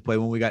offensive play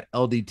when we got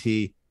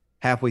LDT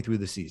halfway through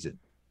the season.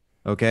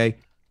 Okay?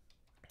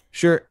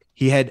 Sure,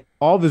 he had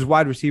all of his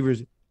wide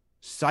receivers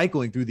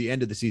cycling through the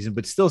end of the season,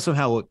 but still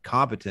somehow looked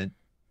competent.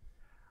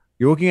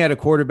 You're looking at a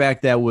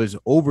quarterback that was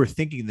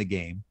overthinking the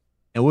game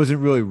and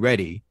wasn't really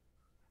ready.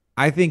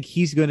 I think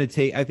he's going to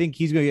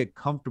get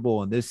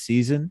comfortable in this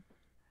season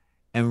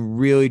and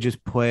really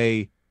just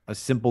play a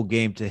simple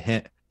game to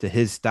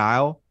his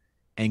style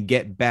and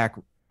get back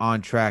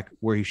on track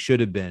where he should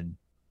have been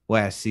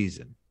last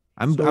season.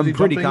 I'm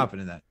pretty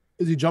confident in that.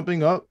 Is he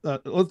jumping up?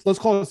 Let's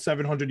call it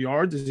 700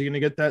 yards. Is he going to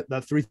get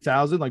that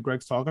 3,000 like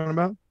Greg's talking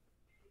about?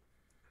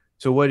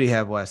 So what did he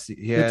have last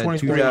season? He had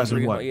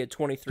 2,000 what? He had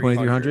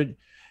 2,300.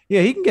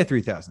 Yeah, he can get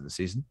 3,000 this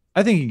season.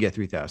 I think he can get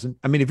 3,000.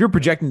 I mean, if you're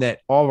projecting that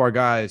all of our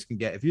guys can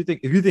get, if you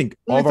think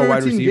all of our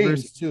wide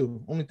receivers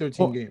too, only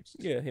 13 games.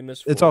 Yeah, he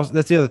missed 4. It's also,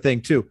 that's the other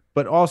thing too.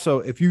 But also,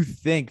 if you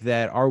think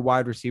that our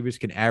wide receivers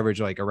can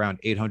average like around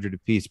 800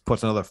 apiece,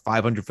 plus another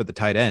 500 for the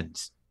tight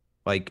ends,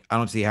 like I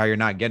don't see how you're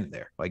not getting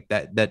there. Like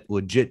that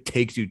legit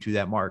takes you to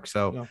that mark.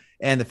 So, yeah.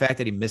 And the fact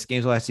that he missed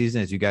games last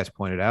season, as you guys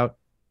pointed out,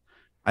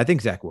 I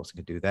think Zach Wilson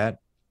could do that.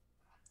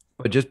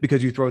 But just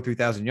because you throw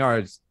 3,000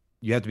 yards,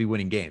 you have to be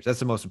winning games. That's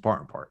the most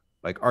important part.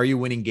 Like, are you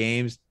winning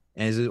games?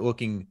 And is it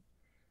looking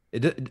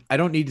 – I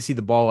don't need to see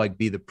the ball, like,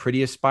 be the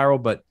prettiest spiral,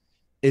 but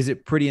is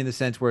it pretty in the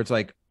sense where it's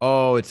like,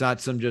 oh, it's not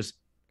some just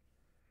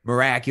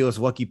miraculous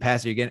lucky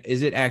pass again?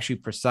 Is it actually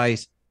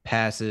precise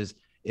passes?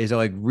 Is it,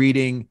 like,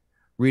 reading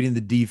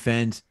the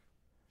defense,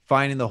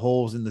 finding the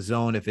holes in the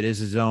zone if it is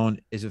a zone?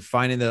 Is it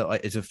finding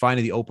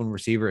the open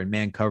receiver in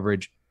man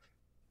coverage?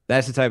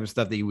 That's the type of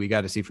stuff that we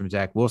got to see from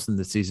Zach Wilson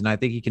this season. I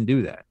think he can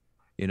do that.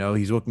 You know,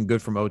 he's looking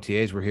good from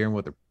OTAs. We're hearing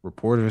what the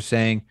reporters are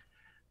saying,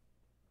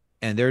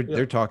 and they're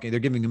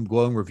giving him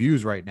glowing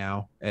reviews right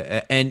now.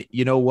 And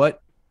you know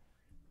what?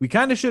 We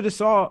kind of should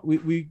have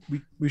we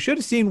should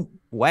have seen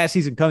last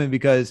season coming,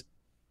 because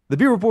the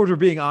beat reporters were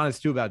being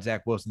honest too about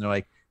Zach Wilson. They're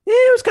like,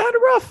 it was kind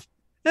of rough.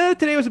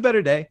 Today was a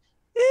better day.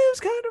 It was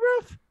kind of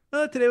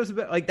rough. Today was a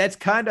better. Like, that's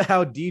kind of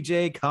how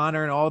DJ,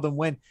 Connor, and all of them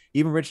went.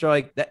 Even Rich are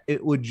like that.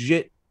 It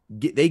legit.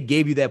 They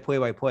gave you that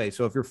play-by-play.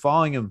 So if you're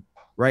following him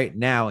right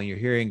now and you're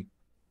hearing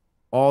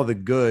all the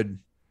good,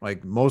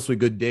 like mostly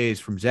good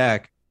days from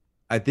Zach,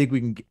 I think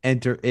we can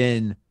enter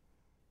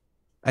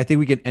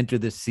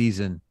this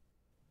season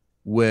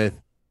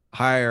with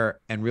higher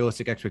and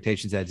realistic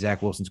expectations that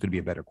Zach Wilson's going to be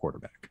a better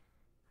quarterback.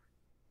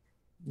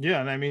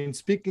 Yeah, and I mean,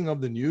 speaking of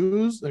the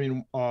news, I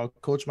mean,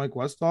 Coach Mike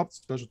Westhoff,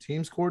 special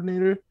teams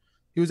coordinator,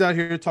 he was out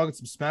here talking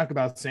some smack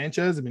about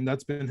Sanchez. I mean,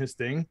 that's been his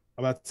thing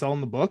about selling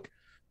the book.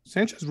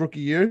 Sanchez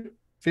rookie year,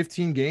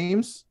 15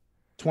 games,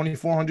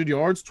 2,400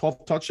 yards,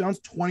 12 touchdowns,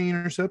 20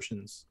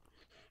 interceptions,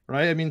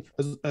 right? I mean,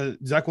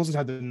 Zach Wilson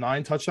had the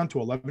 9 touchdown to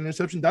 11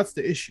 interception. That's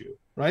the issue,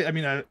 right? I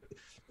mean,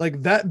 like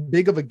that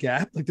big of a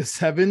gap, like the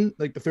 7,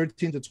 like the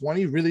 13 to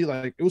 20, really,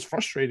 like it was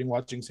frustrating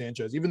watching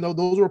Sanchez, even though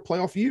those were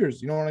playoff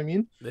years. You know what I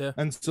mean? Yeah.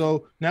 And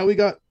so now we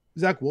got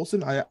Zach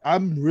Wilson.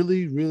 I'm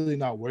really, really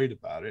not worried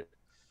about it.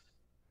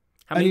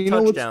 How many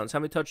touchdowns? How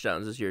many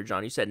touchdowns this year,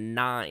 John? You said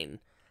 9.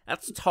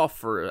 That's tough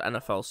for an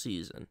NFL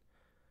season.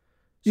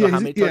 So how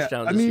many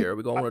touchdowns this year? Are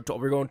we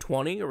going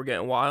 20? Are we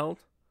getting wild?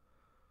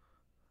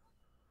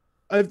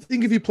 I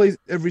think if he plays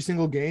every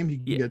single game, he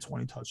can get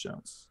 20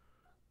 touchdowns.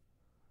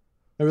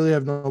 I really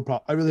have no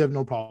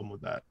problem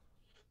with that.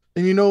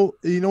 And you know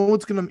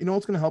what's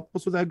gonna help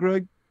us with that,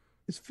 Greg?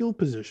 Is field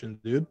position,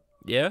 dude.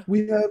 Yeah.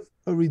 We have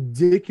a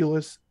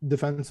ridiculous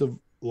defensive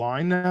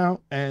line now,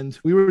 and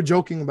we were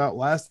joking about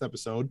last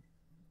episode.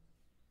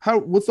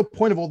 What's the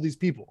point of all these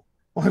people?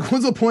 Like,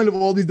 what's the point of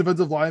all these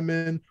defensive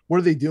linemen? What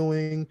are they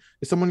doing?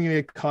 Is someone going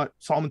to get cut?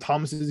 Solomon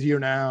Thomas is here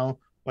now.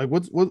 Like,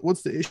 what's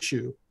the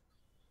issue?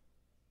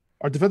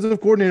 Our defensive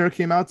coordinator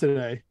came out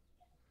today.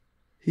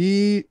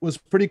 He was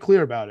pretty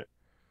clear about it.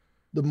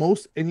 The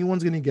most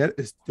anyone's going to get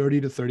is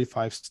 30 to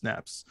 35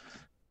 snaps.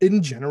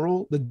 In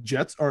general, the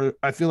Jets are,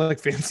 I feel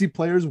like, fantasy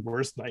players'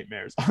 worst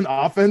nightmares on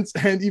offense,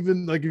 and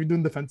even like if you're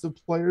doing defensive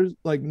players,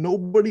 like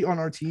nobody on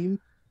our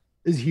team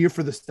is here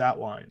for the stat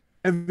line.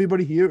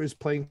 Everybody here is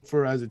playing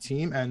for as a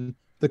team, and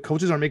the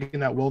coaches are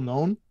making that well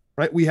known.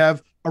 right? We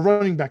have a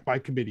running back by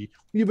committee.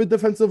 We have a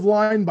defensive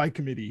line by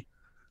committee.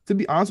 To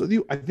be honest with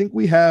you, I think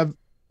we have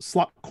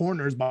slot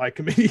corners by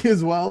committee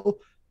as well.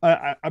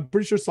 I'm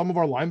pretty sure some of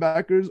our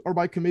linebackers are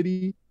by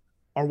committee.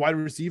 Our wide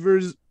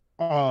receivers,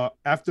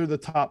 after the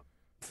top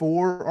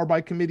 4, are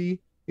by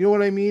committee. You know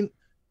what I mean?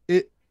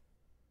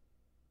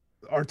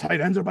 Our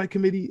tight ends are by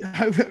committee.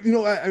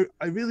 I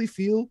really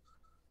feel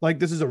like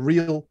this is a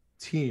real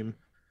team.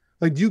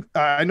 Like,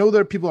 I know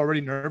there are people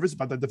already nervous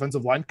about that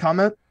defensive line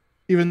comment,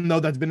 even though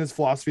that's been his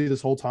philosophy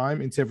this whole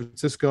time in San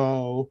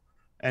Francisco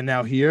and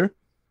now here.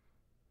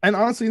 And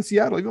honestly, in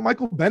Seattle, even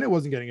Michael Bennett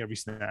wasn't getting every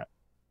snap.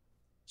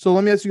 So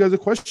let me ask you guys a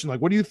question.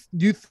 Like, what do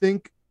you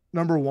think,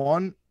 number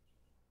one,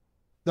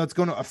 that's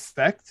going to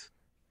affect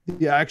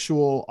the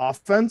actual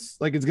offense?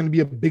 Like, it's going to be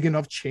a big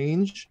enough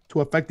change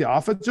to affect the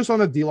offense, just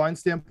on a D-line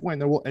standpoint,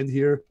 and then we'll end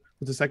here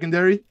with the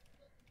secondary.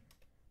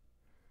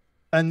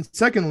 And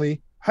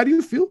secondly, how do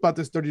you feel about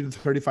this 30 to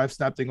 35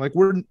 snap thing? Like,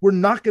 we're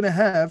not going to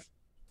have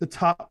the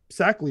top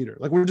sack leader.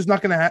 Like, we're just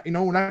not going to have,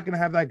 we're not going to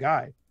have that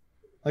guy.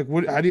 Like,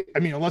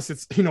 unless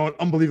it's, an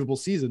unbelievable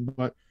season,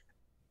 but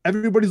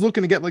everybody's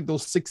looking to get like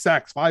those 6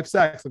 sacks, 5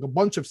 sacks, like a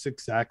bunch of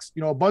 6 sacks,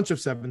 a bunch of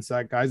 7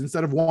 sack guys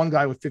instead of one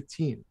guy with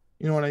 15.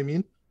 You know what I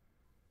mean?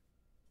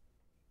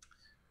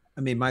 I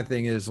mean, my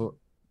thing is,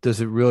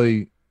 does it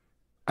really,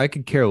 I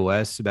could care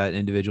less about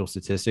individual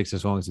statistics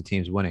as long as the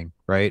team's winning,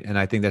 right? And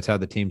I think that's how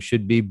the team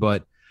should be.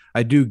 But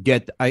I do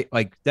get,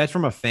 that's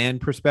from a fan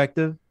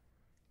perspective.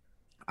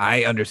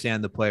 I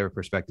understand the player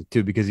perspective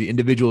too, because the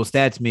individual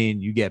stats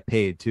mean you get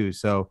paid too.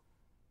 So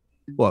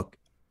look,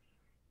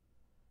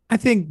 I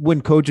think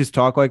when coaches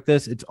talk like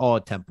this, it's all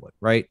a template,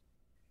 right?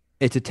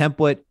 It's a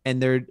template,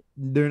 and they're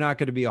not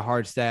going to be a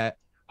hard, fast,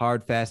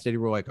 steady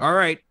rule. Like, all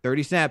right,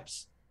 30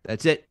 snaps,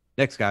 that's it.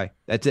 Next guy,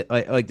 that's it.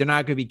 Like they're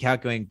not going to be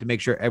calculating to make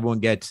sure everyone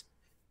gets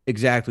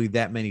exactly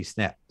that many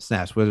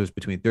snaps, whether it's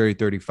between 30,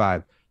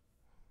 35.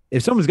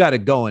 If someone's got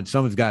it going,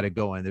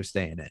 they're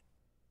staying in.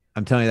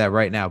 I'm telling you that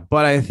right now.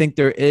 But I think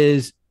there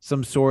is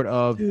some sort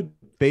of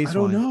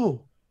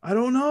baseline. I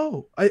don't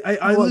know.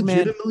 I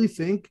legitimately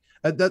think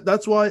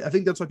that's why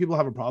people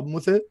have a problem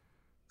with it.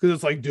 Because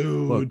it's like,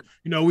 dude,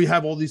 we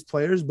have all these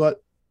players,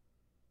 but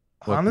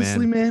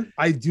honestly, man,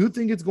 I do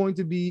think it's going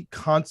to be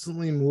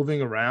constantly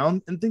moving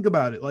around. And think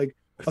about it, like,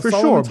 for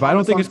sure, but I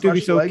don't think it's going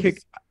to be so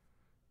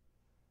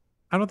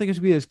I don't think it's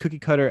going to be as cookie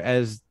cutter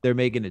as they're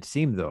making it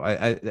seem, though.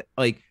 I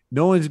like,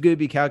 no one's going to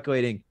be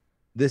calculating,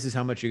 this is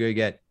how much you're going to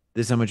get,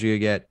 this is how much you're going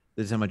to get,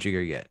 this is how much you're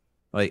going to get.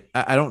 Like,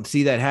 I don't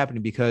see that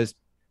happening, because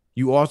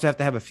you also have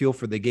to have a feel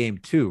for the game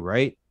too,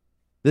 right?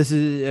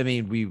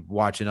 We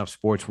watch enough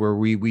sports where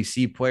we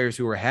see players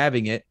who are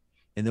having it,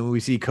 and then when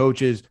we see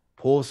coaches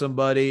pull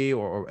somebody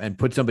and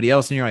put somebody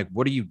else in, you're like,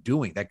 what are you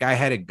doing? That guy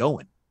had it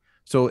going.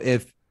 So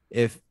if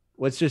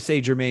let's just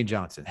say Jermaine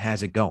Johnson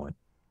has it going,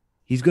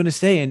 he's going to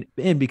stay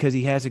in because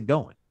he has it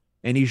going,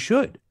 and he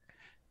should.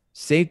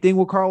 Same thing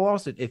with Carl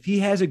Lawson. If he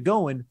has it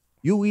going,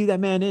 you leave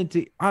that man in.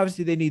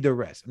 Obviously, they need their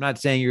rest. I'm not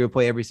saying you're going to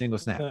play every single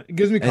snap. It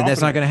gives me confidence. And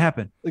that's not going to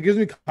happen. It gives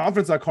me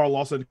confidence that Carl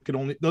Lawson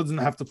doesn't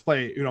have to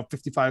play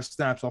 55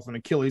 snaps off an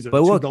Achilles.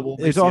 But look,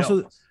 there's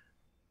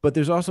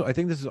also, I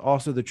think this is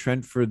also the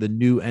trend for the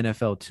new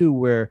NFL too,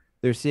 where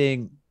they're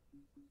saying,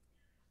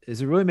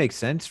 does it really make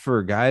sense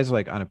for guys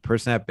like on a per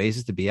snap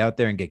basis to be out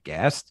there and get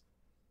gassed?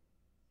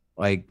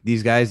 Like,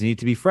 these guys need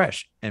to be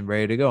fresh and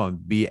ready to go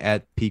and be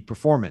at peak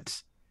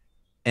performance.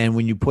 And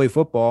when you play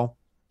football,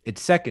 it's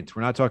seconds.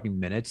 We're not talking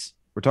minutes.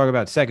 We're talking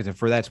about seconds. And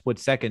for that split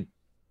second,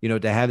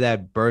 to have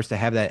that burst, to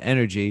have that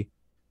energy,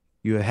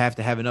 you have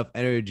to have enough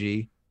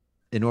energy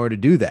in order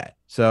to do that.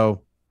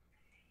 So,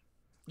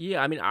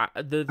 yeah, I mean, I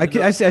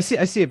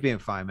see it being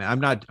fine, man. I'm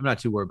not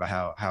too worried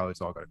about how it's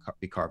all going to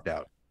be carved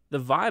out. The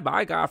vibe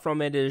I got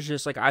from it is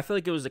just like, I feel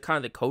like it was the kind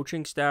of the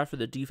coaching staff or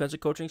the defensive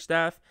coaching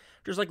staff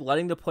just like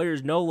letting the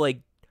players know,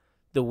 like,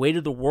 the weight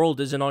of the world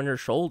isn't on your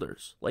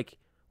shoulders. Like,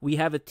 we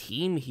have a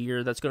team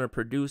here that's going to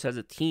produce as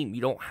a team.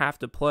 You don't have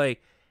to play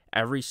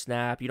every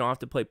snap. You don't have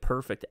to play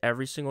perfect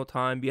every single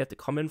time. You have to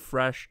come in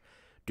fresh,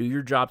 do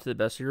your job to the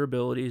best of your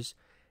abilities,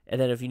 and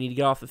then if you need to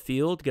get off the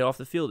field, get off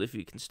the field. If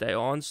you can stay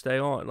on, stay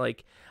on.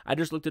 Like, I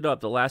just looked it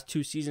up. The last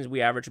 2 seasons, we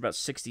average about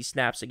 60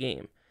 snaps a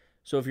game.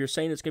 So if you're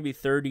saying it's going to be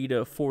 30 to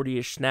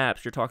 40-ish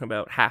snaps, you're talking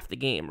about half the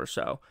game or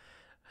so.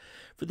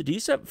 For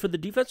the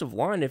defensive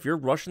line, if you're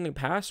rushing the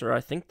passer,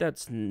 I think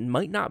that's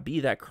might not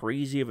be that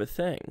crazy of a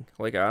thing.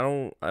 Like, I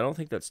don't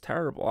think that's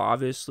terrible.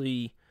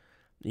 Obviously,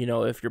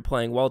 if you're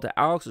playing well, to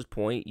Alex's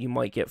point, you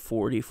might get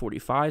 40,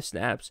 45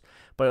 snaps.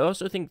 But I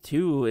also think,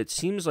 too, it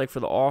seems like for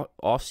the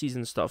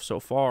off-season stuff so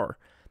far,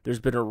 there's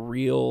been a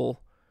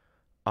real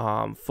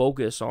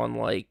focus on,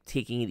 like,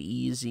 taking it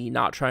easy,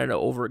 not trying to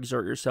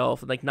overexert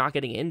yourself, and, like, not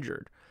getting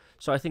injured.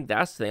 So I think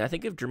that's the thing. I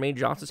think if Jermaine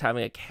Johnson's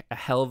having a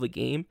hell of a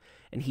game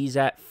and he's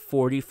at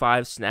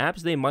 45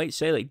 snaps, they might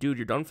say, like, dude,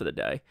 you're done for the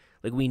day.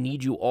 Like, we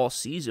need you all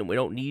season. We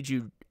don't need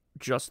you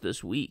just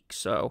this week.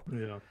 So,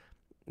 yeah,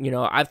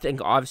 I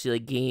think obviously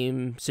like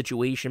game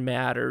situation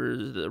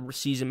matters, the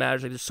season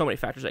matters. Like there's so many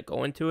factors that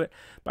go into it.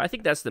 But I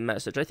think that's the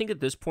message. I think at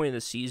this point in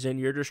the season,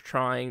 you're just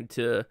trying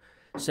to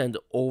send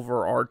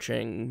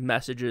overarching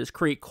messages,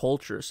 create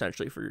culture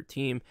essentially for your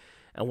team.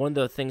 And one of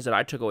the things that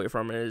I took away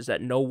from it is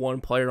that no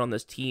one player on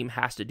this team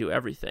has to do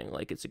everything.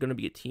 Like it's going to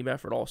be a team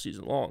effort all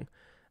season long.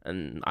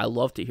 And I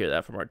love to hear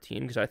that from our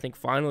team because I think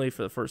finally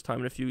for the first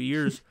time in a few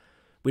years,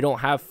 we don't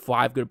have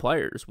 5 good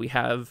players. We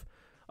have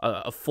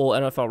a full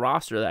NFL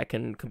roster that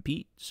can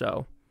compete.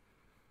 So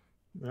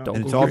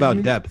it's all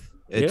about depth.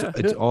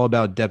 It's all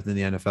about depth in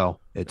the NFL.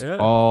 It's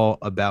all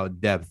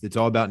about depth. It's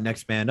all about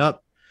next man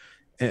up,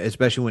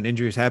 especially when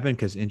injuries happen,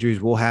 because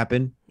injuries will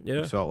happen.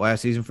 Yeah. So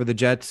last season for the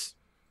Jets,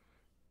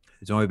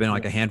 it's only been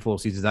like a handful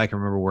of seasons I can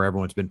remember where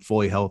everyone's been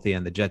fully healthy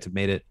and the Jets have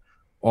made it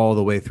all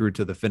the way through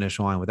to the finish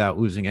line without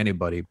losing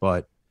anybody.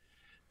 But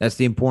that's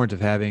the importance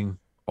of having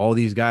all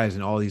these guys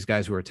and all these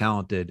guys who are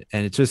talented.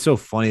 And it's just so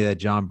funny that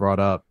John brought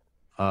up,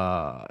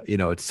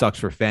 it sucks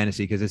for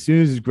fantasy, because as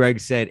soon as Greg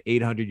said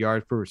 800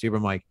 yards per receiver,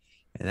 I'm like,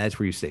 and that's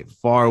where you stay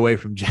far away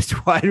from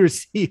just wide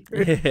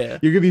receiver. Yeah.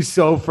 You're going to be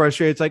so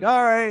frustrated. It's like,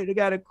 all right, I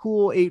got a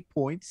cool 8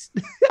 points.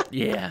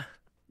 Yeah.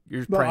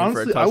 You're praying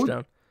honestly, for a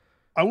touchdown.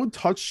 I would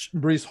touch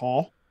Breece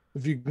Hall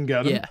if you can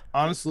get him. Yeah.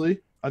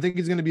 Honestly, I think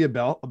he's going to be a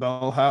bell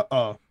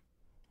cow.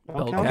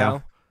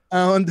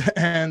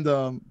 And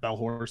bell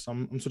horse.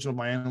 I'm switching up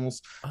my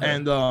animals.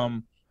 And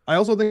I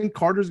also think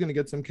Carter's going to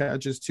get some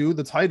catches too.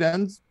 The tight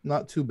ends,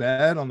 not too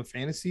bad on the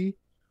fantasy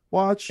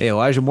watch. Hey,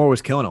 Elijah Moore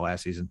was killing it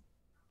last season.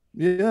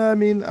 Yeah, I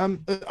mean,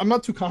 I'm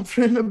not too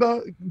confident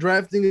about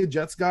drafting a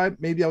Jets guy.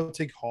 Maybe I would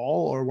take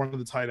Hall or one of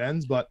the tight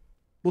ends, but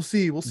we'll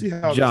see. We'll see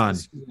how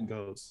this season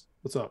goes.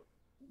 What's up?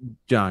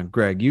 John,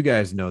 Greg, you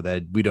guys know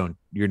that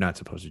you're not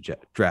supposed to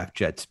draft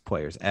Jets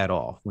players at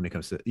all when it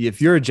comes to,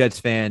 if you're a Jets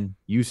fan,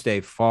 you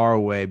stay far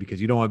away because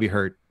you don't want to be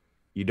hurt.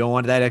 You don't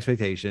want that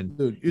expectation.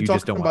 Dude, you're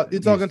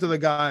talking to the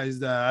guys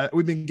that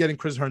we've been getting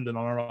Chris Herndon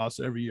on our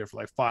roster every year for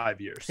like 5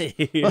 years.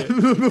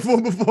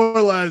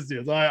 before last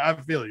year. So I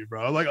feel you,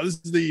 bro. I'm like,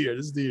 this is the year.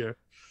 This is the year.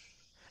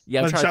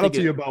 Yeah, shout out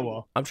to you,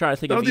 Bobo. I'm trying to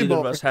think if either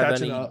of us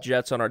have any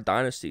Jets on our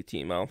dynasty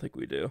team. I don't think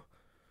we do.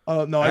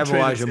 No, I have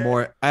Elijah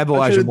Moore. I have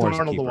Elijah Moore as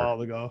a keeper. A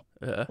while ago.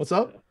 Yeah. What's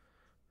up?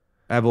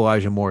 I have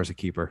Elijah Moore as a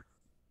keeper.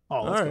 Oh,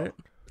 all right.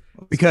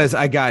 Because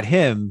I got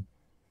him.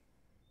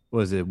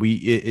 Was it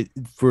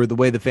for the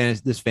way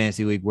this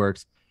fantasy league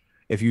works?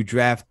 If you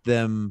draft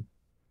them,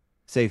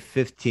 say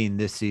 15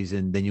 this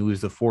season, then you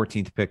lose the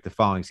 14th pick the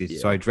following season.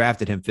 Yeah. So I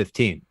drafted him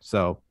 15.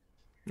 So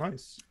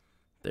nice.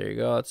 There you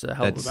go. It's a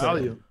hell of a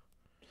value.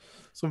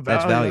 Some value.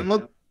 That's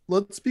value.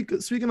 Let's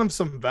speaking of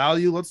some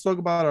value, let's talk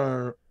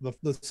about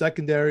the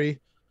secondary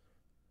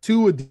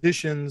 2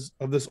 additions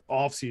of this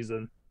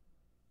offseason.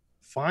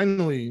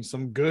 Finally,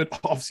 some good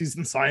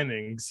offseason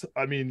signings.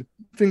 I mean,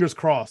 fingers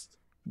crossed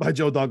by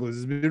Joe Douglas.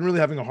 He's been really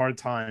having a hard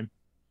time,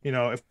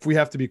 if we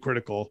have to be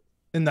critical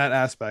in that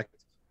aspect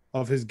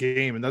of his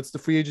game. And that's the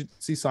free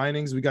agency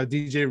signings. We got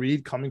DJ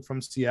Reed coming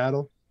from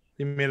Seattle.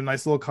 He made a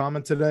nice little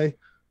comment today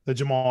that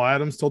Jamal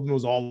Adams told him it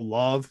was all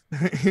love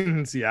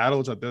in Seattle,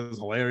 which I thought was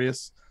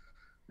hilarious.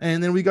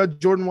 And then we got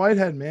Jordan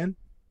Whitehead, man,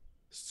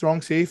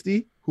 strong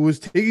safety, who is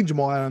taking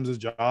Jamal Adams'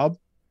 job.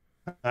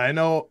 I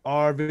know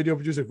our video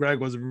producer Greg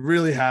was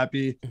really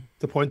happy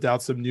to point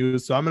out some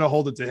news, so I'm going to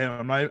hold it to him.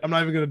 I'm not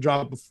even going to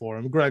drop it before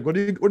him. Greg, what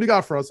do you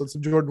got for us on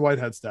some Jordan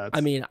Whitehead stats?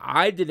 I mean,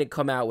 I didn't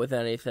come out with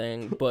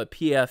anything, but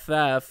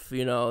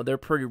PFF, they're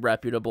pretty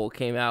reputable,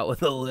 came out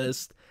with a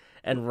list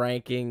and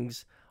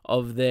rankings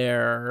of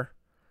their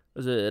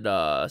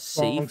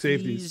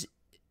safeties.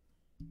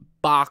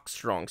 Box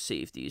strong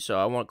safety. So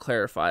I want to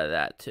clarify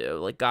that too.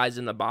 Like guys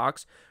in the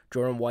box,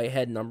 Jordan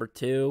Whitehead number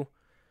 2,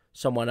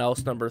 someone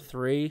else number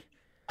 3.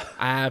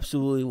 I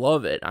absolutely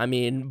love it. I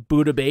mean,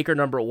 Budda Baker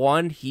number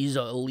 1, he's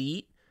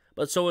elite,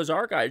 but so is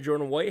our guy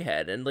Jordan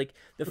Whitehead. And like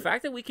the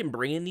fact that we can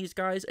bring in these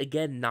guys,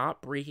 again,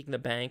 not breaking the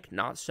bank,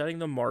 not setting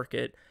the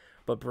market,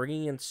 but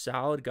bringing in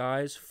solid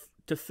guys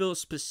to fill a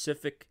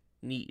specific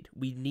need.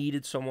 We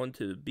needed someone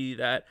to be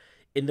that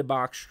in the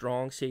box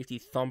strong safety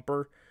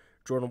thumper.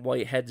 Jordan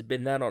Whitehead's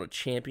been that on a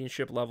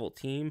championship level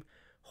team.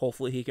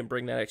 Hopefully he can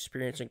bring that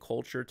experience and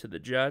culture to the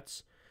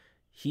Jets.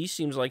 He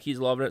seems like he's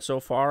loving it so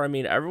far. I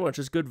mean, everyone's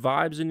just good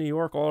vibes in New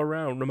York all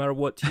around, no matter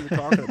what team we're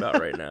talking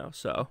about right now.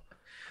 So,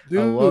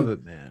 dude, I love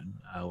it, man.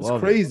 It's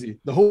crazy.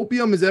 The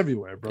hopium is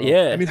everywhere, bro.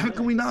 Yeah. I mean, how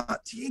can we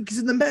not? The Yankees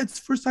and the Mets,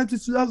 first time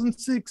since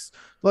 2006.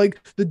 Like,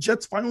 the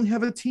Jets finally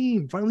have a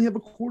team, finally have a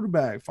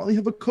quarterback, finally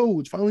have a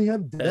coach, finally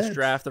have depth. Best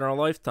draft in our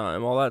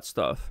lifetime, all that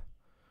stuff.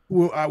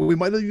 We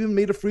might have even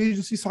made a free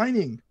agency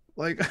signing.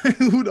 Like,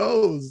 who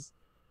knows?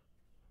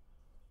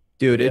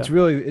 Dude, yeah. It's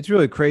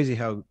really crazy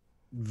how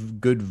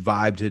good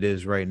vibes it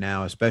is right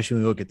now, especially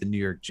when you look at the New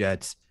York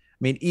Jets. I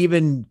mean,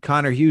 even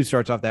Connor Hughes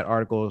starts off that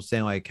article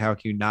saying, like, how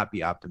can you not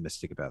be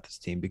optimistic about this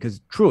team?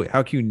 Because truly,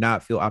 how can you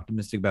not feel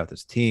optimistic about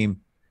this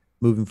team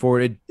moving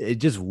forward? It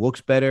just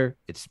looks better.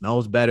 It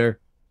smells better.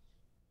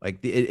 Like,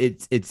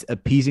 it's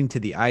appeasing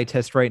to the eye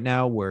test right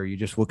now, where you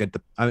just look at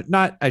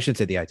I shouldn't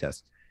say the eye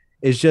test.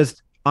 It's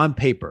just on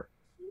paper.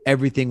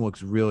 everything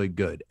looks really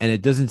good, and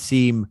it doesn't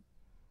seem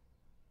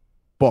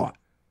bought.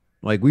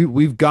 Like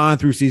we've gone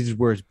through seasons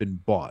where it's been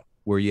bought,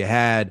 where you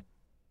had.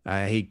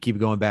 I hate keep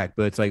going back,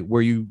 but it's like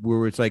where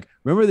it's like,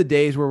 remember the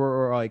days where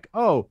we're like,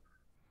 oh,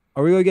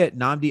 are we gonna get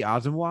Nnamdi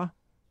Asomugha?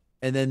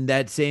 And then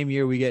that same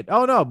year we get,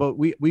 oh no, but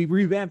we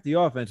revamped the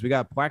offense. We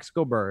got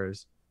Plaxico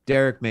Burress,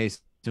 Derek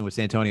Mason with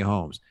Santonio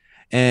Holmes,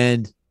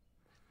 and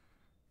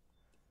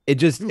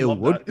it looked You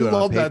good on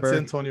love that paper.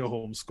 Santonio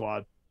Holmes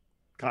squad.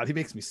 God, he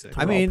makes me sick.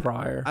 I mean,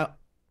 Pryor.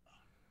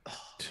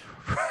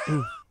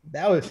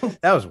 that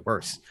was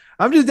worse.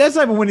 That's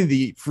not even winning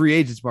the free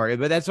agents market,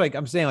 but that's like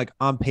I'm saying, like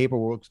on paper it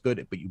looks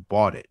good, but you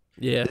bought it.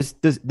 Yeah. This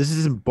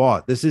isn't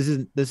bought. This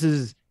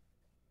is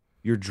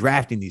you're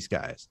drafting these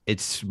guys.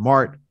 It's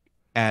smart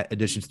at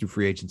additions through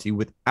free agency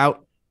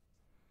without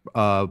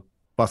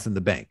busting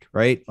the bank,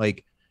 right?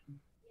 Like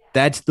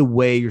that's the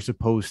way you're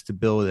supposed to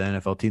build an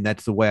NFL team.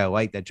 That's the way I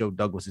like that Joe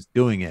Douglas is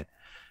doing it.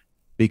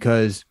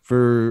 Because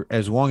for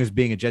as long as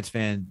being a Jets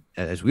fan,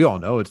 as we all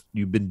know,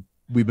 we've been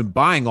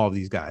buying all of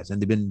these guys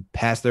and they've been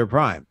past their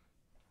prime.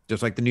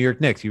 Just like the New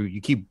York Knicks.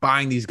 You keep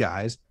buying these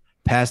guys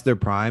past their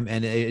prime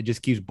and it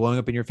just keeps blowing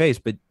up in your face.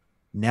 But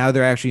now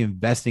they're actually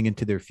investing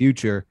into their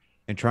future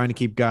and trying to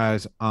keep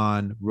guys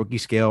on rookie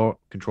scale,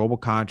 controllable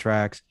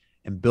contracts,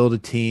 and build a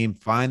team,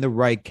 find the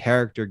right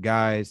character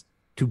guys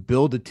to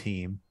build a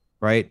team,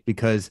 right?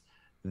 Because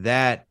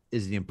that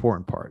is the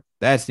important part.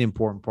 That's the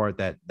important part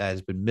that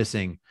has been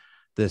missing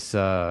this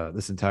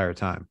entire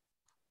time.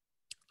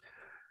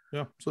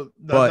 Yeah, so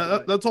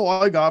that's all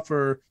I got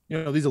for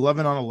these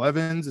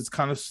 11-on-11s. It's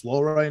kind of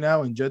slow right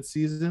now in Jet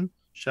season.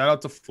 Shout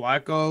out to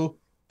Flacco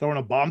throwing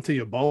a bomb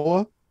to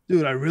Yeboah.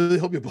 Dude, I really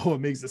hope Yeboah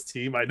makes this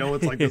team. I know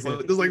it's like this,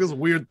 this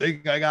weird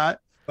thing I got,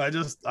 but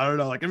I don't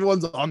know. Like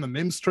everyone's on the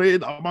Mims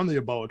trade. I'm on the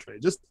Yeboah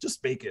trade.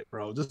 Just make it,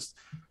 bro.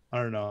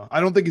 I don't know. I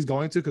don't think he's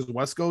going to because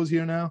Wesco's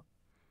here now,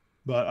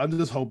 but I'm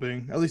just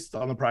hoping at least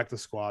on the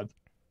practice squad.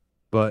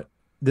 But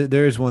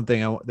there is one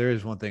thing I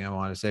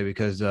want to say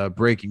because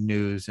breaking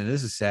news, and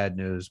this is sad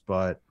news,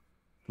 but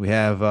we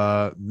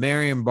have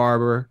Marion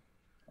Barber,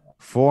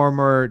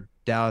 former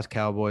Dallas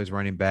Cowboys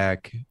running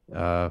back,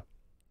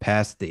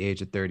 passed the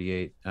age of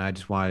 38. And I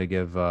just wanted to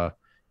give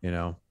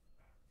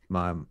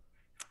my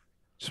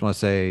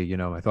thoughts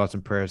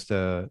and prayers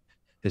to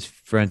his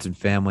friends and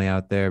family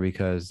out there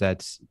because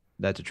that's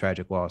a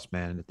tragic loss,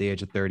 man. At the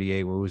age of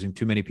 38, we're losing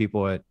too many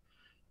people at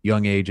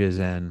young ages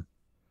and.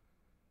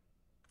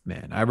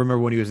 Man, I remember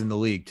when he was in the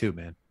league too,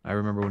 man. It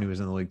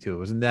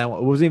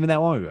wasn't even that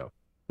long ago.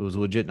 It was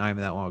legit not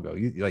even that long ago.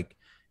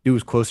 He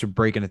was close to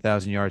breaking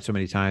 1,000 yards so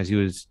many times. He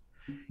was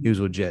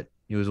legit.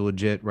 He was a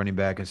legit running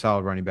back, a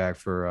solid running back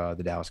for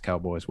the Dallas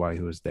Cowboys while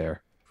he was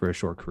there for a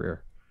short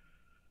career.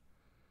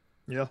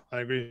 Yeah, I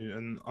agree.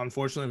 And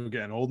unfortunately, we're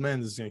getting old, man.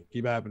 This is gonna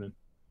keep happening.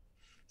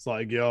 It's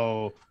like,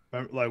 yo,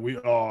 like we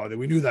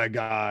knew that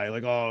guy.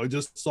 Like, oh, we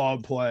just saw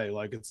him play.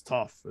 Like, it's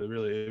tough. It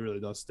really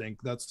does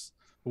stink. That's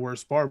the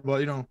worst part. But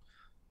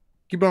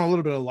keep on a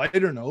little bit of a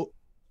lighter note.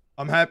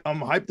 I'm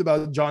hyped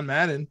about John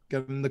Madden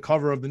getting the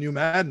cover of the new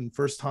Madden,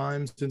 first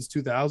time since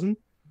 2000.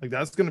 Like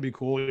that's gonna be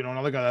cool.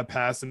 Another guy that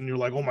passed, and you're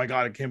like, oh my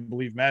god, I can't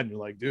believe Madden. You're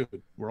like, dude,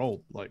 we're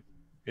old. Like,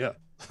 yeah,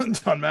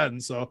 John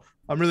Madden. So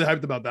I'm really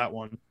hyped about that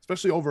one,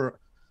 especially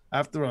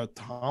after a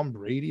Tom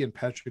Brady and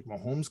Patrick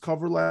Mahomes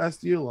cover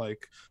last year.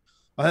 Like,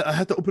 I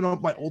had to open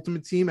up my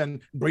ultimate team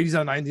and Brady's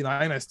at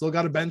 99. I still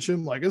got to bench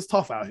him. Like, it's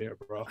tough out here,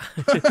 bro.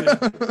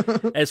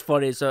 It's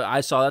funny. So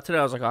I saw that today.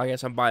 I was like, oh, I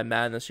guess I'm buying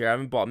Madden this year. I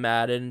haven't bought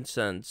Madden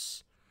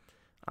since,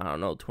 I don't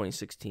know,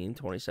 2016,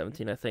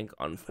 2017, I think.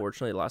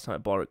 Unfortunately, the last time I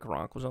bought it,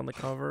 Gronk was on the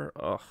cover.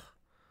 Ugh.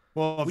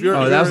 Well,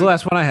 that was the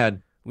last one I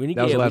had. We need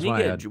to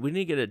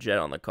get a Jet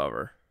on the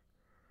cover.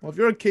 Well, if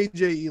you're a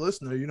KJE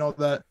listener, you know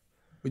that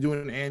we do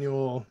an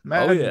annual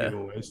Madden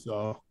giveaway.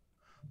 So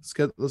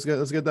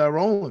let's get that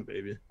rolling,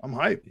 baby. I'm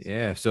hyped.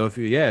 Yeah.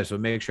 So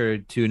make sure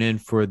to tune in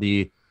for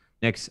the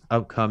next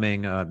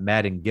upcoming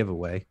Madden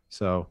giveaway.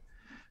 So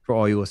for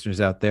all you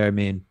listeners out there, I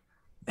mean,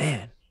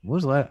 man, what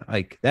was the last,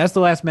 like that's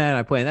the last Madden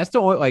I play, and that's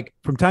the only, like,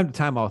 from time to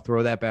time I'll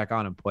throw that back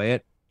on and play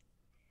it.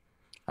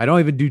 I don't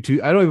even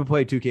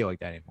play 2K like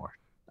that anymore.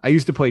 I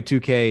used to play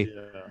 2K.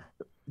 Yeah.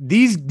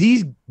 These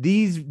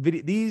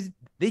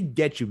they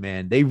get you,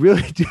 man. They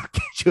really do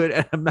get you.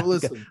 And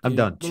I'm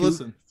done.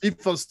 Listen,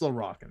 FIFA's still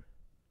rocking.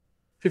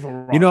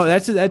 FIFA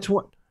rocks. That's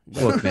what.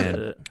 Look,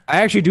 man,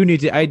 I actually do need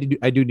to. I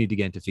do need to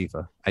get into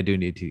FIFA. I do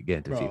need to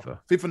get into FIFA.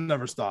 FIFA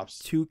never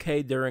stops.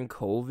 2K during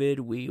COVID,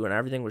 when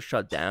everything was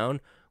shut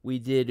down,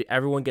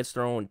 everyone gets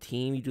their own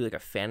team. You do like a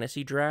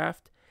fantasy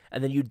draft,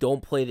 and then you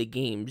don't play the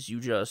games. You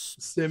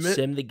just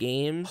sim the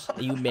games,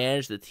 and you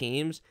manage the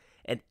teams,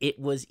 and it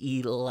was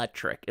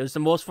electric. It was the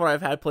most fun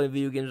I've had playing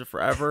video games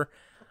forever.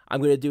 I'm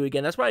going to do it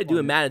again. That's what I do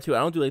in Madden, too. I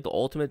don't do, like, the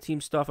Ultimate Team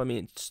stuff. I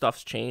mean,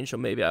 stuff's changed, so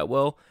maybe I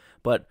will.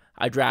 But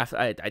I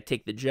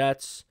take the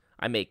Jets.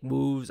 I make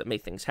moves. I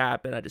make things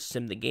happen. I just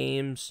sim the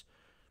games.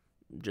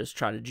 Just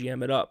try to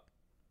GM it up.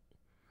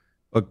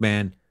 Look,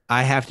 man,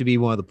 I have to be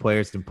one of the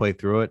players that can play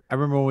through it. I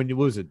remember when you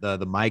was it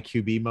the My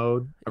QB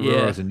mode. I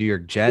remember I was a New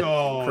York Jet.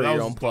 Oh, For that your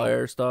was own dope.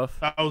 player stuff.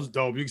 That was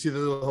dope. You can see the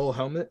whole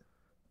helmet.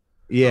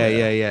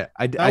 Yeah.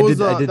 I That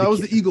did that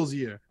was the Eagles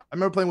year. I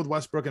remember playing with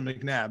Westbrook and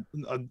McNabb,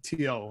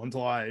 TO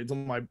until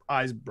my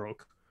eyes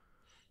broke.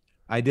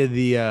 I did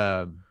the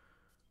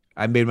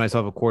I made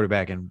myself a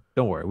quarterback, and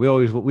don't worry, we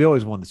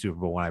always won the Super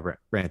Bowl when I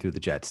ran through the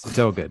Jets. It's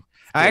all good.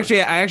 I actually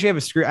have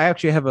a screen. I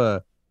actually have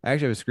a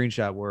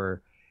screenshot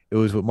where it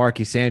was with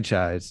Marquis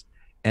Sanchez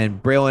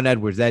and Braylon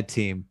Edwards, that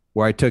team,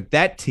 where I took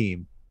that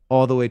team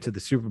all the way to the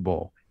Super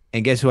Bowl.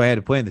 And guess who I had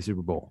to play in the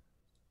Super Bowl?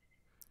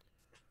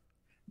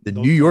 The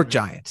New York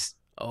Giants.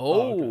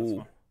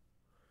 Oh,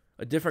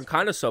 a different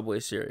kind of Subway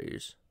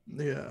Series.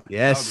 Yeah.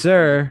 Yes,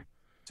 sir.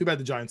 Too bad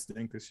the Giants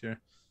stink this year.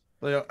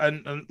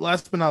 And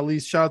last but not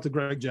least, shout out to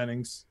Greg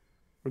Jennings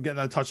for getting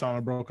that touch on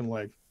a broken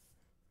leg.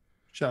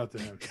 Shout out to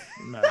him.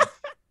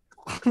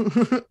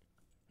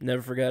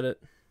 Never forget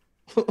it.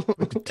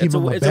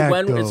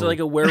 It's like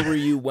a where were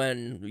you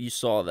when you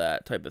saw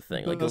that type of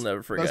thing. Like you'll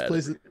never forget.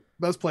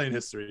 Best play in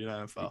history in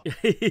NFL.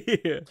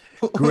 Yeah.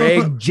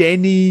 Greg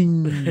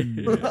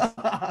Jennings.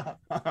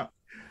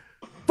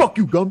 Fuck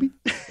you, Gumby.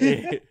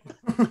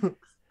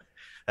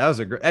 That's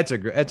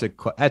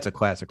a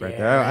classic right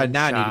there. I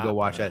now need to go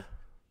watch that.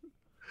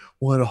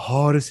 One of the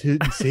hardest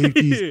hitting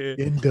safeties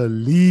in the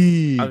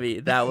league. I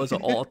mean, that was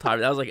all time.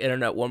 That was like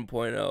Internet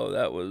 1.0.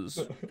 That was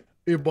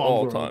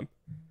all time.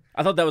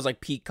 I thought that was like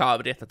peak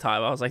comedy at the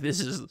time. I was like, this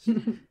is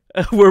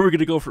where we're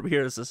gonna go from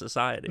here as a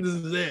society. This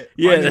is it.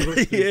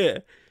 Yeah.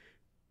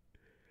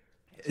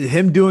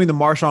 Him doing the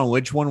Marshawn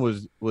Lynch one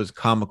was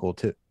comical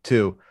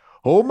too.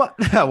 Oh my!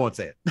 I won't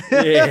say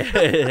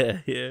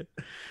it. Yeah.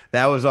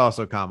 That was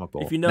also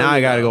comical. If you know, now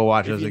I gotta know. go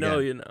watch if those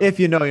again. You know. If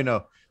you know, you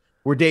know.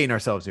 We're dating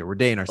ourselves here.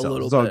 It's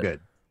all good.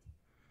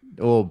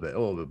 A little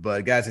bit.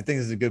 But guys, I think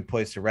this is a good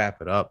place to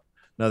wrap it up.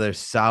 Another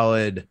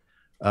solid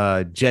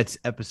Jets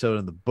episode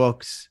in the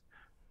books.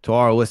 To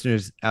our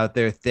listeners out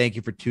there, thank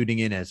you for tuning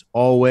in as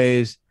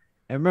always.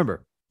 And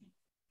remember,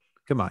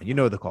 come on, you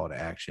know the call to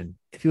action.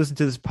 If you listen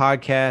to this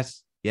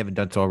podcast, you haven't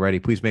done so already,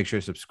 please make sure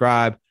to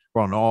subscribe.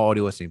 We're on all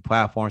audio listening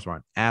platforms. We're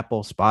on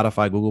Apple,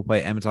 Spotify, Google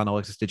Play, Amazon,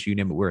 Alexa, Stitcher, you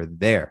name it, we're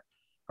there.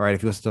 All right,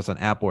 if you listen to us on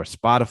Apple or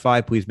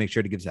Spotify, please make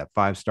sure to give us that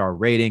 5-star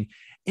rating.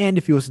 And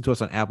if you listen to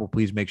us on Apple,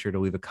 please make sure to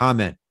leave a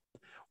comment.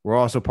 We're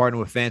also partnered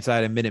with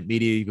Fanside and Minute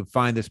Media. You can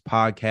find this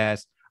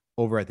podcast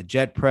over at the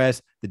Jet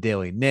Press, the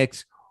Daily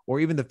Knicks, or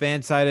even the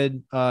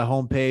Fansided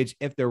homepage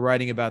if they're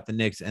writing about the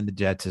Knicks and the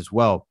Jets as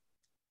well.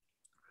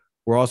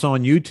 We're also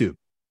on YouTube,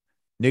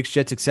 Knicks,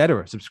 Jets,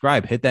 etc.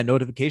 Subscribe, hit that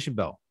notification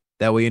bell.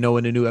 That way you know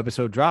when a new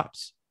episode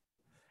drops.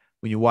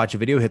 When you watch a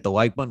video, hit the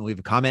like button, leave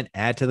a comment,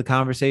 add to the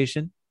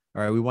conversation.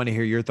 All right, we want to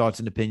hear your thoughts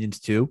and opinions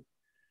too.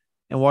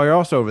 And while you're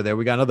also over there,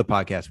 we got another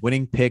podcast,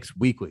 Winning Picks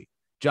Weekly.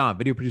 John,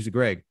 video producer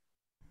Greg,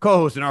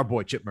 co-host, and our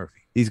boy Chip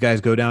Murphy. These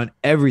guys go down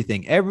every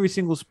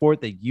single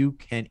sport that you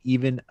can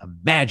even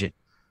imagine.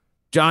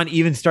 John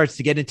even starts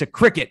to get into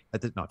cricket.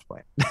 No, it's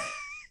playing.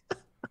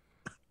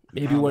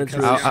 Maybe when it's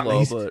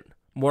really slow, but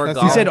more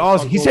golf.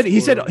 He said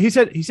he's doing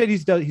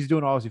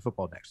Aussie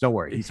football next. Don't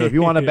worry. So if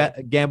you want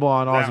to gamble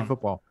on Aussie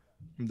football,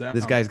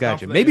 this guy's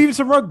got you. Maybe even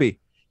some rugby.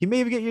 He may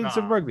even get you into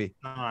some rugby.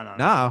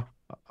 No.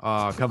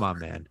 Oh, come on,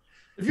 man.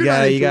 If you're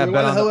not into it,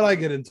 why the hell would I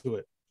get into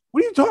it?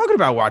 What are you talking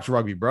about? Watch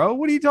rugby, bro.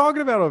 What are you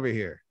talking about over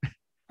here?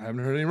 I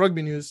haven't heard any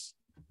rugby news.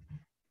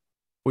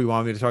 We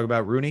want me to talk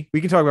about Rooney?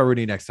 We can talk about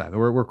Rooney next time.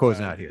 We're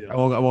closing out here. I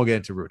won't get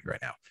into Rooney right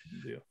now.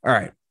 All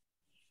right.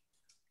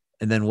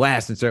 And then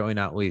last and certainly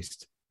not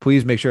least,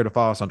 please make sure to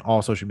follow us on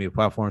all social media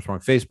platforms. We're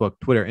on Facebook,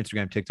 Twitter,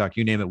 Instagram, TikTok,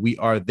 you name it. We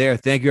are there.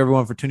 Thank you,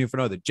 everyone, for tuning in for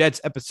another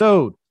Jets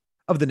episode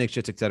of the Knicks,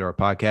 Jets, etc.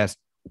 podcast.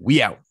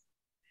 We out.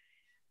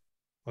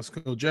 Let's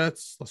go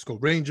Jets. Let's go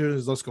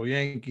Rangers. Let's go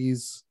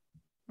Yankees.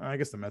 I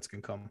guess the Mets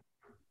can come.